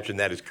 I So- imagine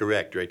that is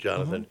correct, right,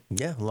 Jonathan?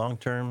 Yeah,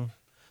 long-term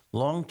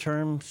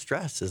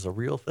stress is a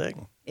real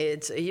thing.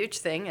 It's a huge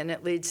thing, and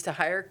it leads to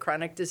higher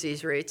chronic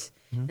disease rates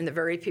in the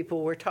very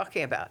people we're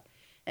talking about.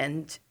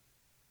 And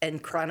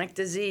chronic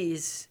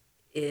disease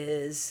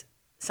is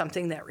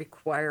something that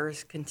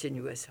requires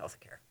continuous health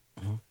care.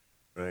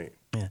 Right.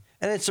 Yeah,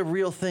 and it's a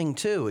real thing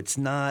too. It's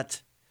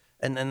not,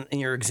 and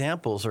your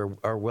examples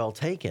are well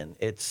taken.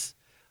 It's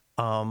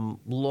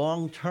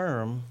long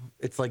term.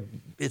 It's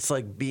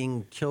like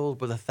being killed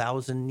with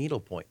 1,000 needle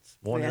points,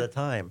 one at Yeah. a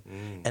time,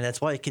 and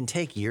that's why it can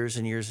take years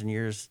and years and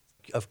years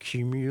of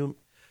cumulative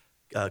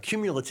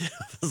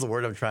is the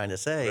word I'm trying to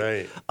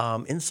say.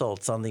 Right.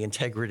 Insults on the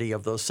integrity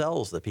of those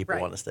cells that people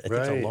Right. want to study. It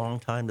takes Right. a long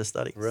time to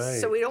study. Right.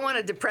 So we don't want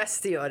to depress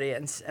the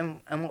audience, and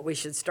what we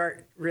should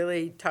start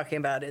really talking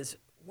about is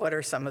what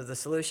are some of the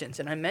solutions.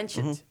 And I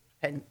mentioned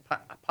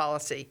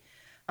policy,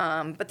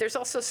 but there's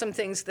also some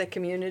things that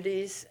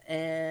communities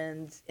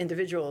and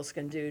individuals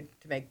can do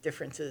to make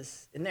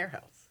differences in their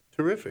health.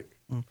 Terrific.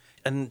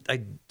 And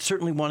I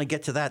certainly want to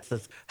get to that.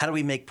 That's how do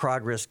we make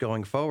progress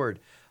going forward?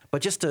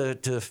 But just to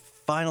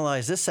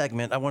finalize this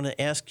segment, I want to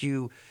ask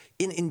you,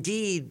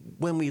 indeed,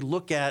 when we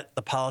look at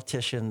the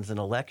politicians and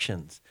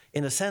elections,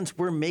 in a sense,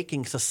 we're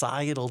making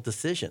societal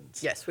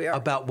decisions. Yes, we are.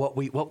 About what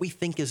we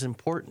think is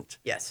important.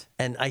 Yes.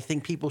 And I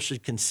think people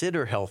should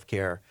consider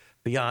healthcare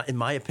beyond, in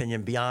my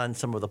opinion, beyond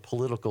some of the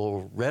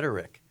political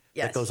rhetoric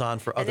that goes on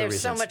for and other there's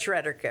reasons. so much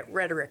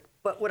rhetoric.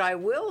 But what I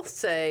will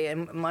say,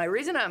 and my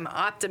reason I'm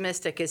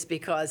optimistic is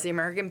because the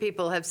American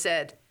people have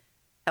said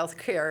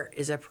healthcare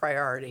is a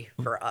priority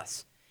for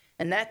us.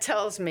 And that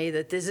tells me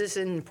that this is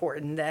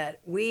important, that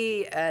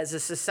we as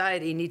a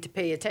society need to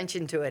pay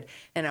attention to it,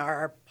 and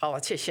our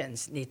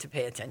politicians need to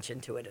pay attention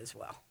to it as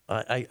well.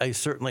 I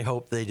certainly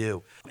hope they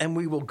do. And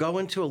we will go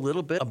into a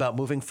little bit about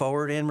moving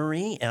forward,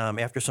 Anne-Marie,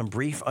 after some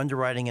brief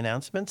underwriting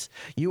announcements.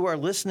 You are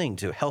listening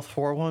to Health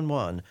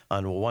 411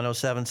 on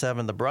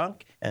 107.7 The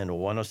Bronx and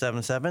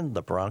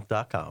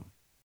 107.7thebronx.com.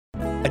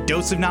 A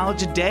dose of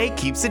knowledge a day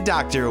keeps the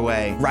doctor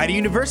away. Rider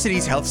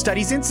University's Health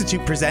Studies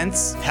Institute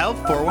presents Health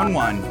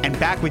 411. And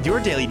back with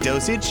your daily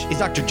dosage is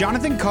Dr.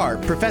 Jonathan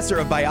Karp, Professor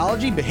of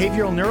Biology,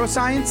 Behavioral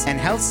Neuroscience, and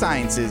Health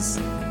Sciences.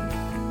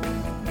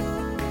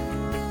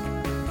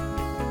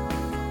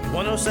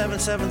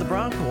 107.7 The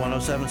Bronx,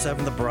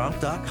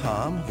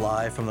 107.7thebronx.com,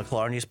 live from the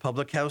Clarney's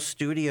Public House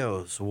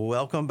studios.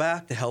 Welcome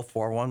back to Health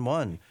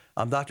 411.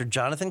 I'm Dr.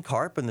 Jonathan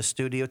Karp in the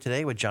studio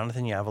today with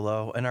Jonathan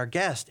Yavolo and our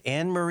guest,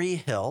 Anne-Marie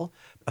Hill,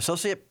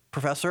 Associate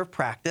Professor of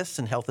Practice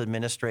in Health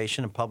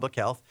Administration and Public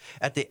Health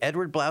at the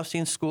Edward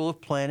Blaustein School of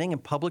Planning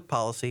and Public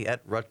Policy at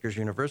Rutgers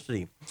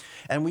University.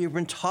 And we've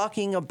been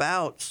talking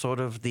about sort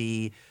of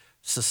the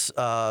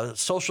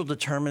social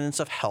determinants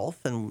of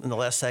health. And in the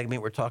last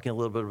segment, we're talking a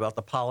little bit about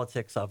the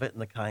politics of it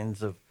and the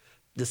kinds of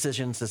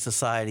decisions that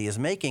society is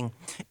making.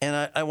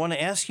 And I want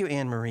to ask you,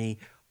 Anne-Marie,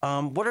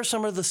 what are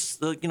some of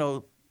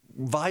the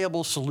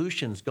viable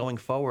solutions going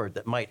forward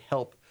that might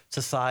help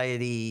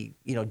society,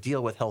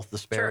 deal with health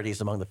disparities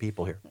among the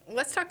people here?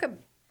 Let's talk on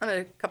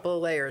a couple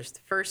of layers.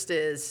 The first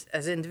is,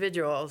 as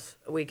individuals,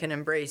 we can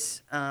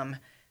embrace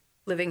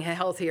living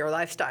healthier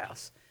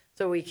lifestyles.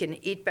 So we can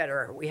eat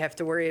better. We have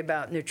to worry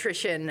about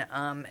nutrition,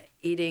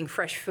 eating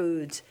fresh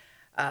foods,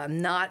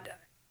 not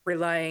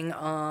relying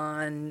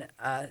on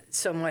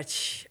so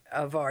much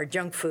of our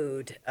junk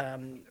food,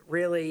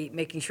 really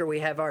making sure we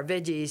have our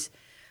veggies,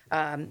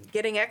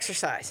 getting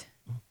exercise.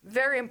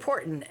 Very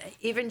important.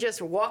 Even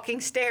just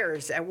walking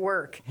stairs at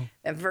work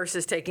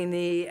versus taking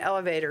the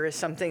elevator is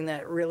something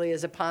that really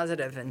is a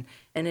positive, and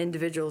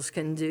individuals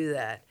can do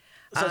that.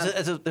 So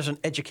there's an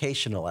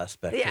educational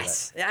aspect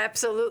Yes, to that.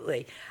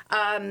 absolutely.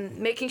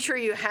 Making sure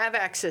you have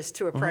access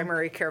to a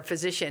primary care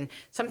physician.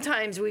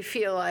 Sometimes we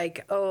feel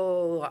like,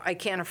 I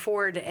can't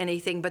afford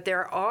anything, but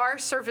there are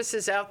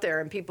services out there,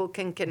 and people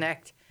can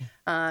connect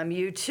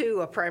you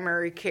to a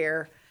primary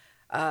care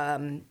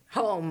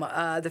home.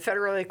 The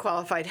federally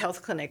qualified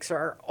health clinics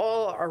are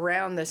all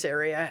around this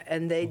area,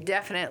 and they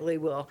definitely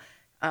will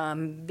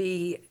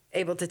be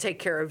able to take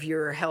care of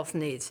your health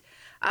needs.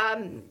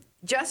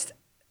 Just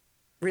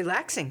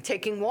relaxing,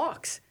 taking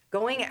walks,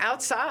 going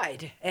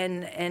outside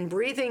and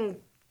breathing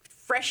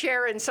fresh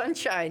air and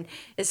sunshine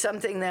is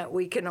something that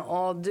we can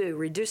all do,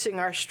 reducing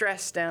our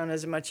stress down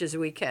as much as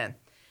we can.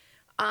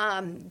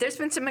 There's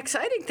been some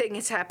exciting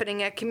things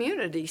happening at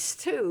communities,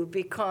 too,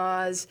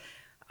 because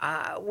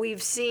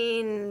we've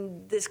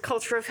seen this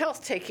culture of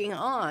health taking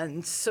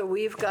on. So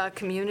we've got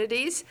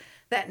communities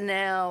that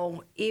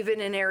now, even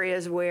in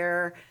areas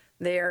where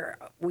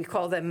we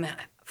call them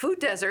food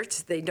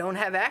deserts, they don't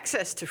have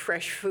access to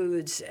fresh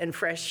foods and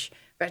fresh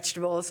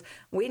vegetables.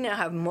 We now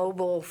have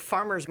mobile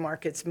farmers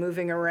markets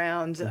moving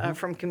around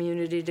from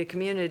community to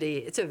community.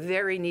 It's a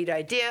very neat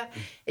idea.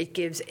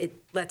 It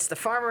lets the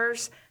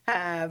farmers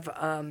have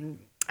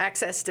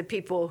access to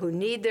people who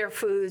need their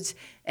foods,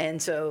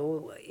 and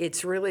so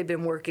it's really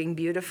been working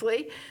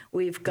beautifully.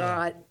 We've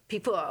got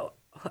people,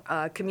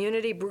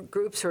 community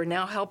groups who are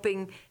now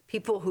helping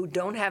people who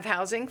don't have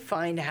housing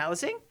find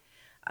housing.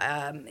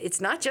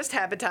 It's not just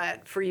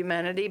Habitat for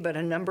Humanity, but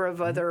a number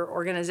of other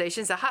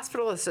organizations. The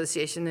Hospital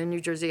Association, the New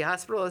Jersey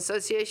Hospital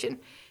Association,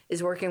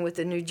 is working with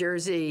the New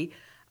Jersey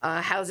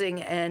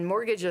Housing and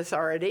Mortgage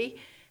Authority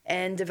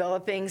and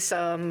developing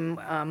some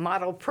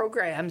model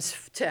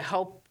programs to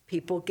help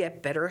people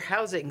get better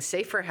housing,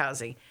 safer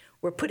housing.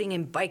 We're putting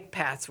in bike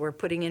paths. We're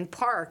putting in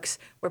parks.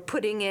 We're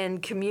putting in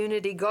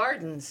community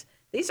gardens.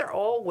 These are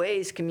all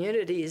ways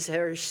communities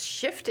are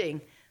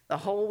shifting the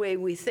whole way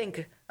we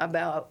think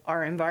about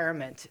our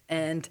environment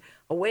and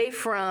away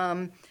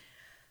from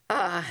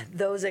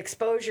those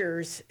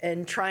exposures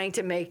and trying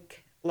to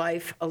make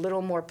life a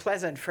little more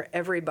pleasant for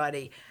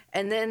everybody.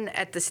 And then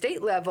at the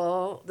state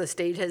level, the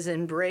state has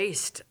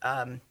embraced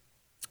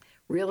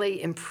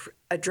really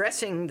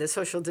addressing the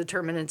social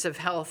determinants of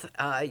health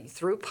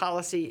through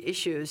policy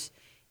issues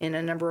in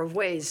a number of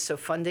ways. So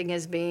funding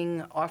is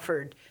being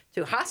offered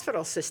to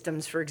hospital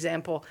systems, for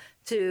example,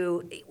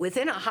 to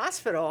within a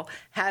hospital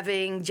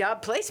having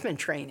job placement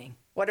training.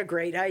 What a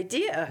great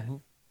idea.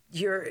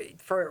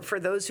 For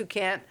those who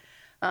can't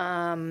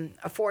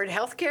afford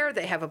health care,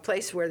 they have a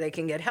place where they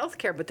can get health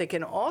care, but they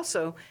can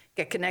also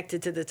get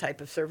connected to the type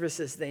of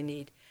services they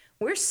need.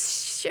 We're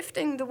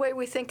shifting the way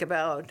we think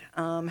about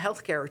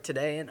health care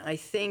today, and I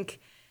think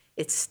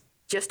it's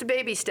just a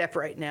baby step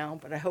right now,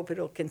 but I hope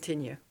it'll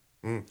continue.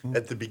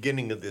 At the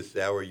beginning of this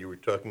hour, you were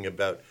talking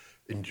about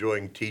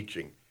enjoying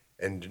teaching,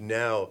 and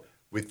now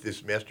with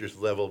this master's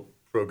level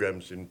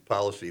programs in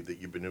policy that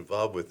you've been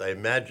involved with, I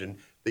imagine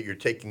that you're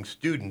taking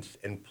students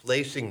and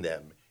placing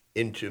them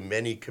into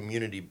many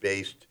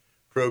community-based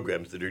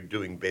programs that are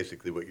doing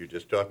basically what you're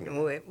just talking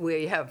about.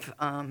 We have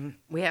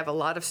a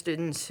lot of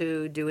students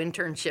who do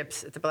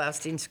internships at the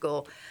Blaustein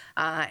School,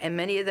 and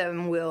many of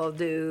them will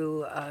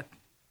do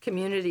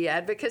community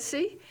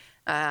advocacy.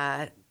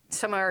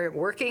 Some are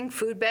working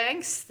food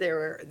banks.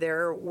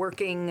 They're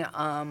working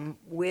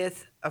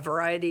with a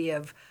variety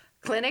of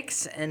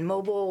clinics and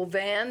mobile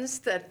vans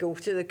that go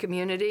to the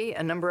community.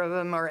 A number of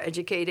them are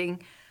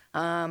educating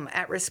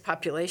at-risk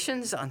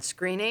populations on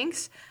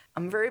screenings.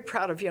 I'm very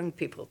proud of young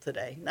people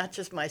today, not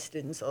just my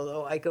students,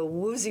 although I go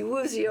woozy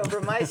over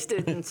my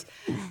students.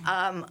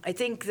 I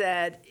think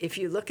that if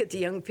you look at the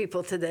young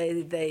people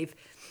today,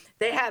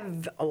 they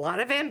have a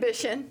lot of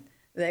ambition.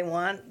 They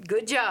want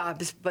good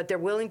jobs, but they're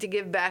willing to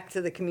give back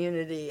to the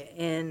community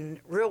in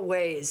real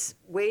ways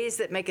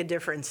that make a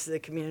difference to the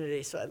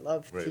community. So I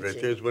love teaching.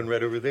 Right, there's one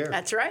right over there.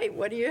 That's right.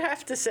 What do you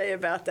have to say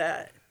about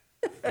that?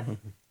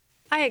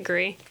 I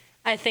agree.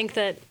 I think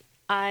that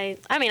I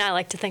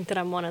like to think that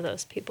I'm one of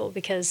those people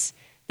because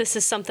this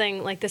is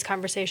something, like this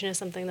conversation is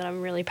something that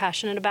I'm really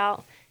passionate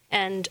about.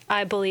 And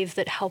I believe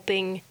that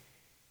helping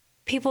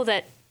people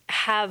that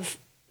have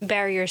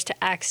barriers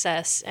to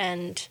access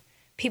and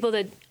people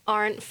that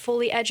aren't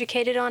fully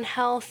educated on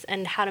health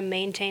and how to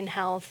maintain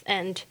health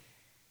and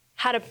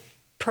how to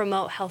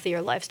promote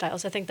healthier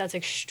lifestyles, I think that's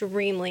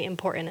extremely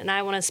important. And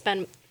I want to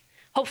spend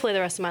hopefully the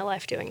rest of my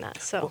life doing that.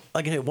 So,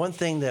 one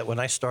thing that when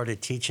I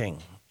started teaching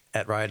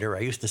at Rider,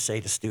 I used to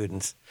say to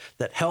students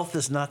that health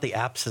is not the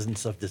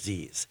absence of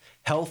disease.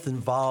 Health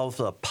involves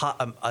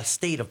a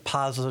state of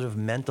positive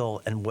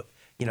mental and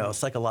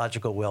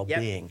psychological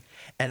well-being. Yep.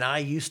 And I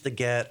used to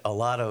get a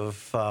lot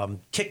of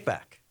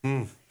kickback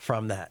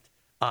from that.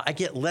 I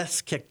get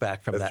less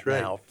kickback from that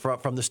now,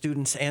 from the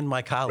students and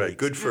my colleagues. Right,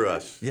 good for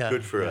us. Yeah.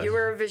 Good for us. You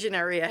were a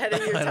visionary ahead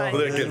of your time.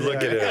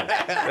 Look at him.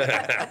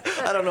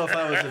 I don't know if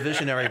I was a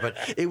visionary, but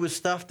it was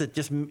stuff that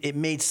it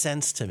made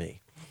sense to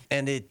me.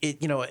 And it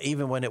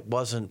even when it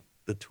wasn't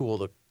the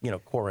tool to,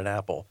 core and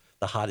apple,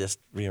 the hottest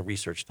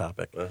research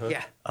topic. Uh-huh.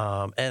 Yeah.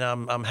 And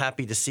I'm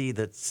happy to see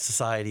that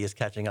society is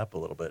catching up a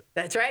little bit.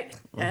 That's right.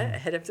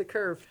 Ahead of the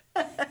curve.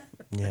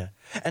 Yeah.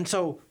 And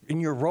so in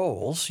your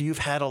roles, you've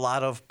had a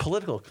lot of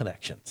political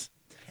connections.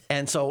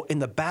 And so in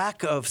the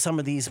back of some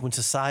of these, when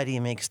society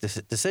makes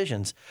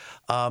decisions,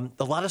 a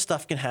lot of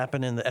stuff can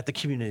happen at the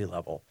community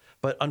level.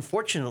 But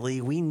unfortunately,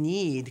 we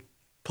need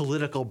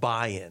political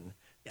buy-in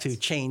to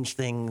change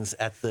things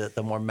at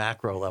the more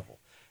macro level.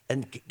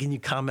 And can you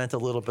comment a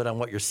little bit on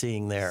what you're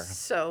seeing there?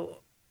 So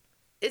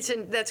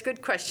that's a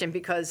good question,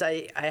 because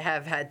I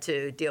have had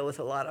to deal with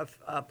a lot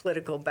of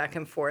political back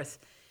and forth.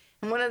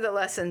 And one of the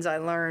lessons I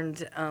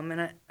learned,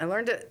 and I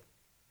learned it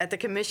at the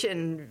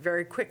commission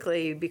very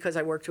quickly because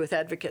I worked with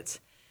advocates.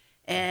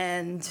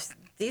 And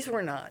these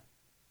were not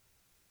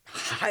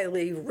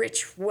highly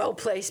rich,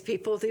 well-placed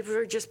people. They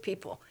were just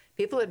people.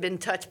 People had been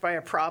touched by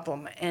a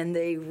problem, and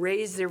they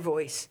raised their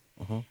voice.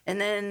 Mm-hmm. And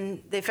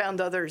then they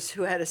found others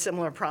who had a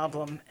similar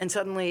problem, and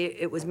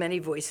suddenly it was many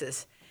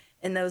voices.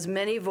 And those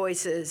many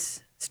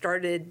voices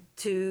started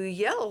to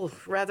yell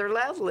rather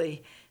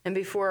loudly. And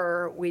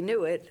before we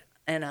knew it,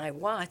 and I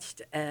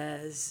watched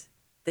as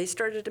they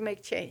started to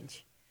make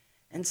change.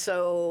 And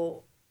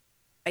so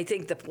I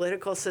think the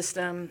political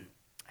system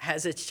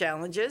has its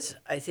challenges.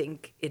 I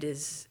think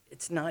it's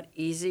not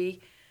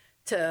easy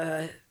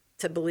to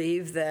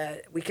believe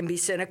that we can be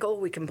cynical.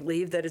 We can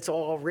believe that it's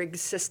all a rigged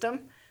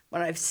system.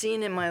 What I've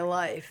seen in my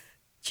life,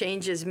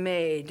 changes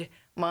made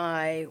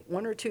by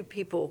one or two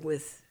people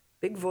with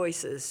big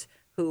voices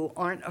who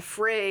aren't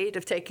afraid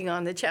of taking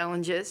on the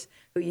challenges,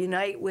 who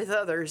unite with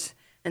others,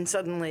 and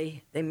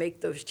suddenly they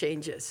make those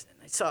changes. And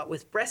I saw it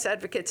with breast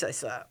advocates. I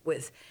saw it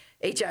with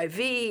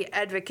HIV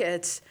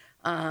advocates.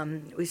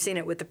 We've seen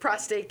it with the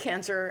prostate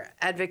cancer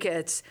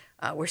advocates.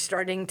 We're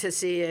starting to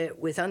see it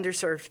with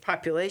underserved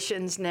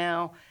populations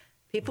now.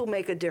 People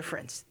make a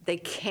difference. They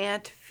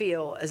can't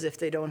feel as if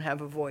they don't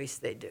have a voice.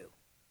 They do.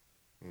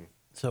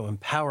 So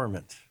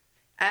empowerment.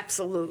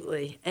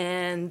 Absolutely.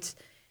 And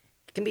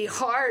it can be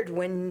hard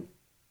when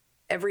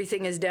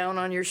everything is down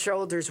on your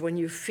shoulders, when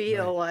you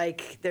feel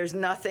like there's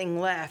nothing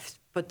left.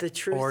 But the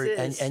truth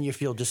is... And you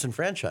feel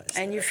disenfranchised.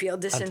 And you feel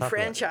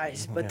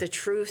disenfranchised. But the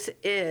truth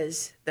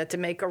is that to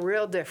make a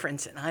real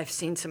difference, and I've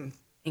seen some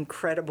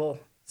incredible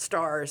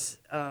stars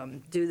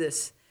do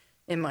this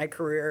in my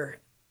career,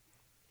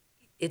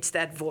 it's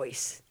that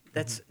voice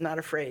that's not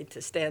afraid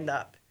to stand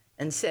up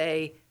and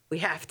say, we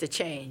have to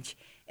change.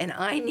 And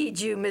I need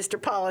you,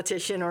 Mr.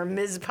 Politician or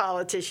Ms.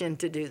 Politician,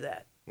 to do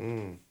that.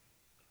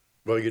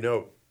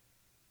 Well,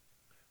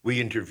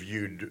 we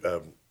interviewed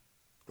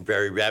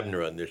Barry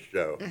Rabner on this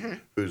show,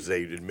 who's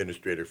an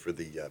administrator for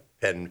the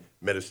Penn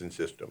Medicine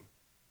System.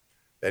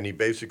 And he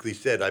basically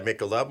said, I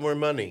make a lot more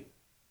money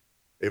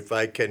if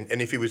I can,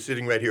 and if he was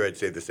sitting right here, I'd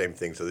say the same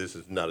thing, so this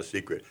is not a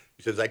secret.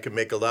 He says, I can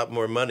make a lot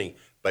more money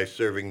by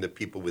serving the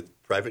people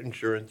with private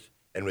insurance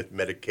and with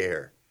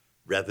Medicare,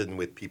 rather than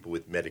with people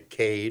with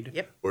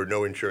Medicaid or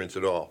no insurance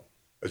at all.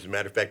 As a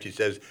matter of fact, he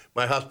says,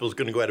 my hospital's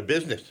going to go out of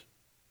business.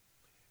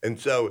 And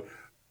so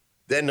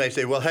then I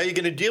say, well, how are you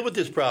going to deal with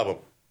this problem?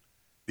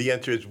 The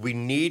answer is we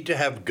need to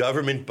have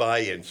government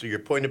buy-in. So your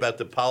point about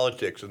the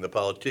politics and the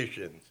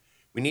politicians,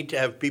 we need to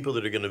have people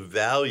that are going to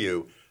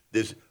value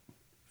this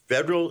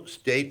federal,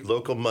 state,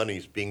 local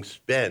monies being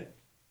spent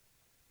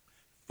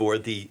for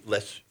the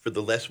less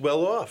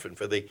well-off and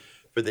for the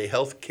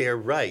health care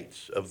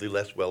rights of the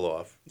less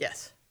well-off.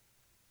 Yes.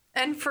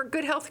 And for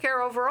good health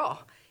care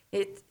overall.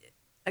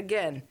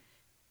 Again,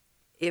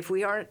 if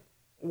we aren't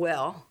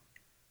well,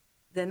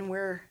 then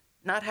we're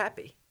not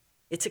happy.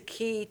 It's a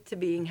key to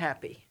being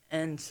happy.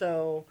 And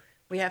so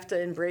we have to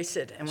embrace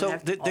it, and we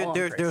have to all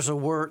embrace it.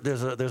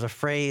 There's a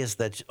phrase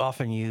that's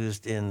often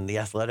used in the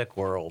athletic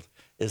world,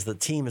 is the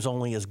team is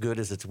only as good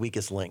as its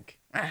weakest link,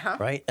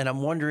 right? And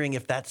I'm wondering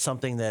if that's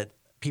something that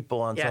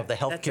people on sort of the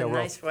healthcare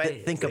world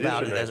think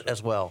about it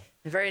as well.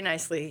 Very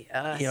nicely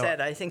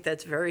said. I think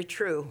that's very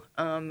true.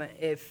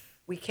 If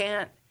we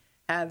can't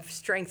have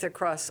strength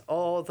across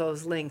all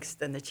those links,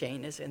 then the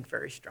chain isn't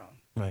very strong.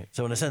 Right.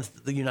 So in a sense,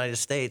 the United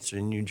States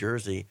or New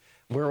Jersey,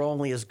 we're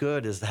only as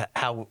good as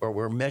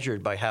we're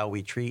measured by how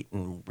we treat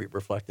and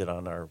reflect it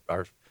on our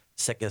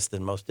sickest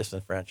and most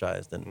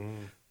disenfranchised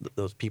and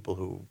those people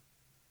who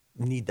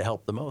need the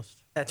help the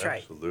most. That's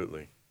right.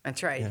 Absolutely.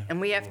 That's right. Yeah.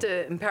 And we have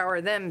to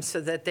empower them so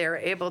that they're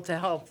able to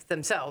help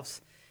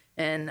themselves.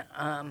 And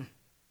I'm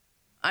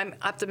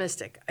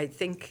optimistic. I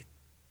think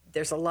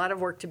there's a lot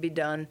of work to be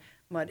done,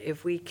 but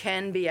if we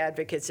can be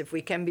advocates, if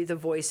we can be the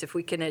voice, if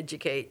we can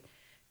educate,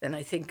 then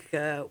I think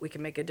we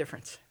can make a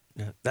difference.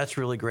 Yeah, that's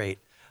really great.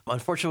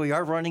 Unfortunately, we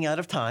are running out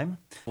of time.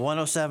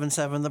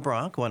 1077 The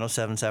Bronx,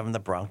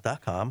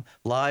 1077thebronx.com,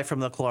 live from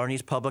the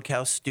Killarney's Public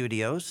House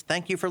studios.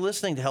 Thank you for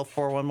listening to Health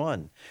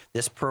 411.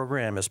 This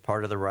program is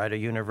part of the Rider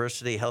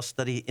University Health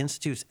Study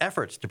Institute's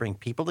efforts to bring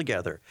people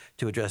together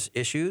to address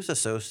issues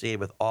associated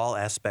with all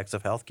aspects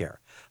of healthcare.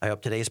 I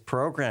hope today's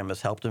program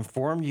has helped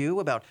inform you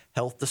about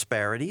health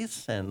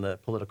disparities and the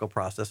political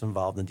process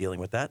involved in dealing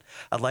with that.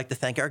 I'd like to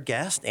thank our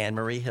guest, Anne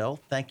Marie Hill.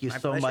 Thank you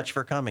so much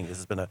for coming. This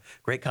has been a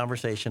great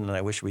conversation, and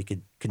I wish we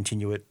could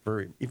continue it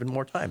for even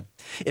more time.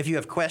 If you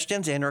have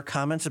questions and or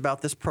comments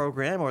about this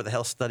program or the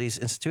Health Studies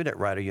Institute at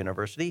Rider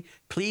University,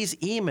 please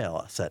email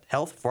us at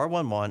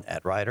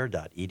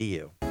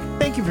health411@rider.edu.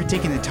 Thank you for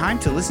taking the time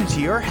to listen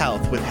to your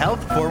health with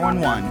Health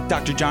 411.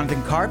 Dr.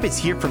 Jonathan Karp is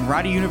here from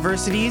Rider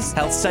University's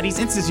Health Studies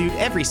Institute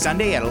every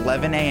Sunday at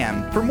 11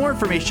 a.m. For more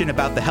information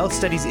about the Health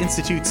Studies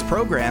Institute's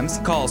programs,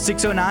 call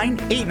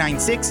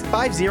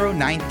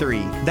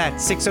 609-896-5093.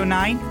 That's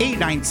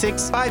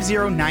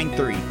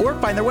 609-896-5093. Or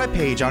find their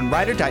webpage on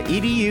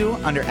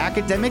rider.edu under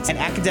Academics and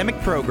Academic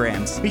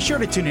Programs. Be sure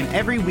to tune in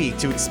every week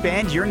to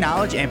expand your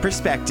knowledge and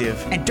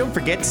perspective. And don't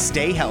forget to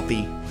stay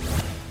healthy.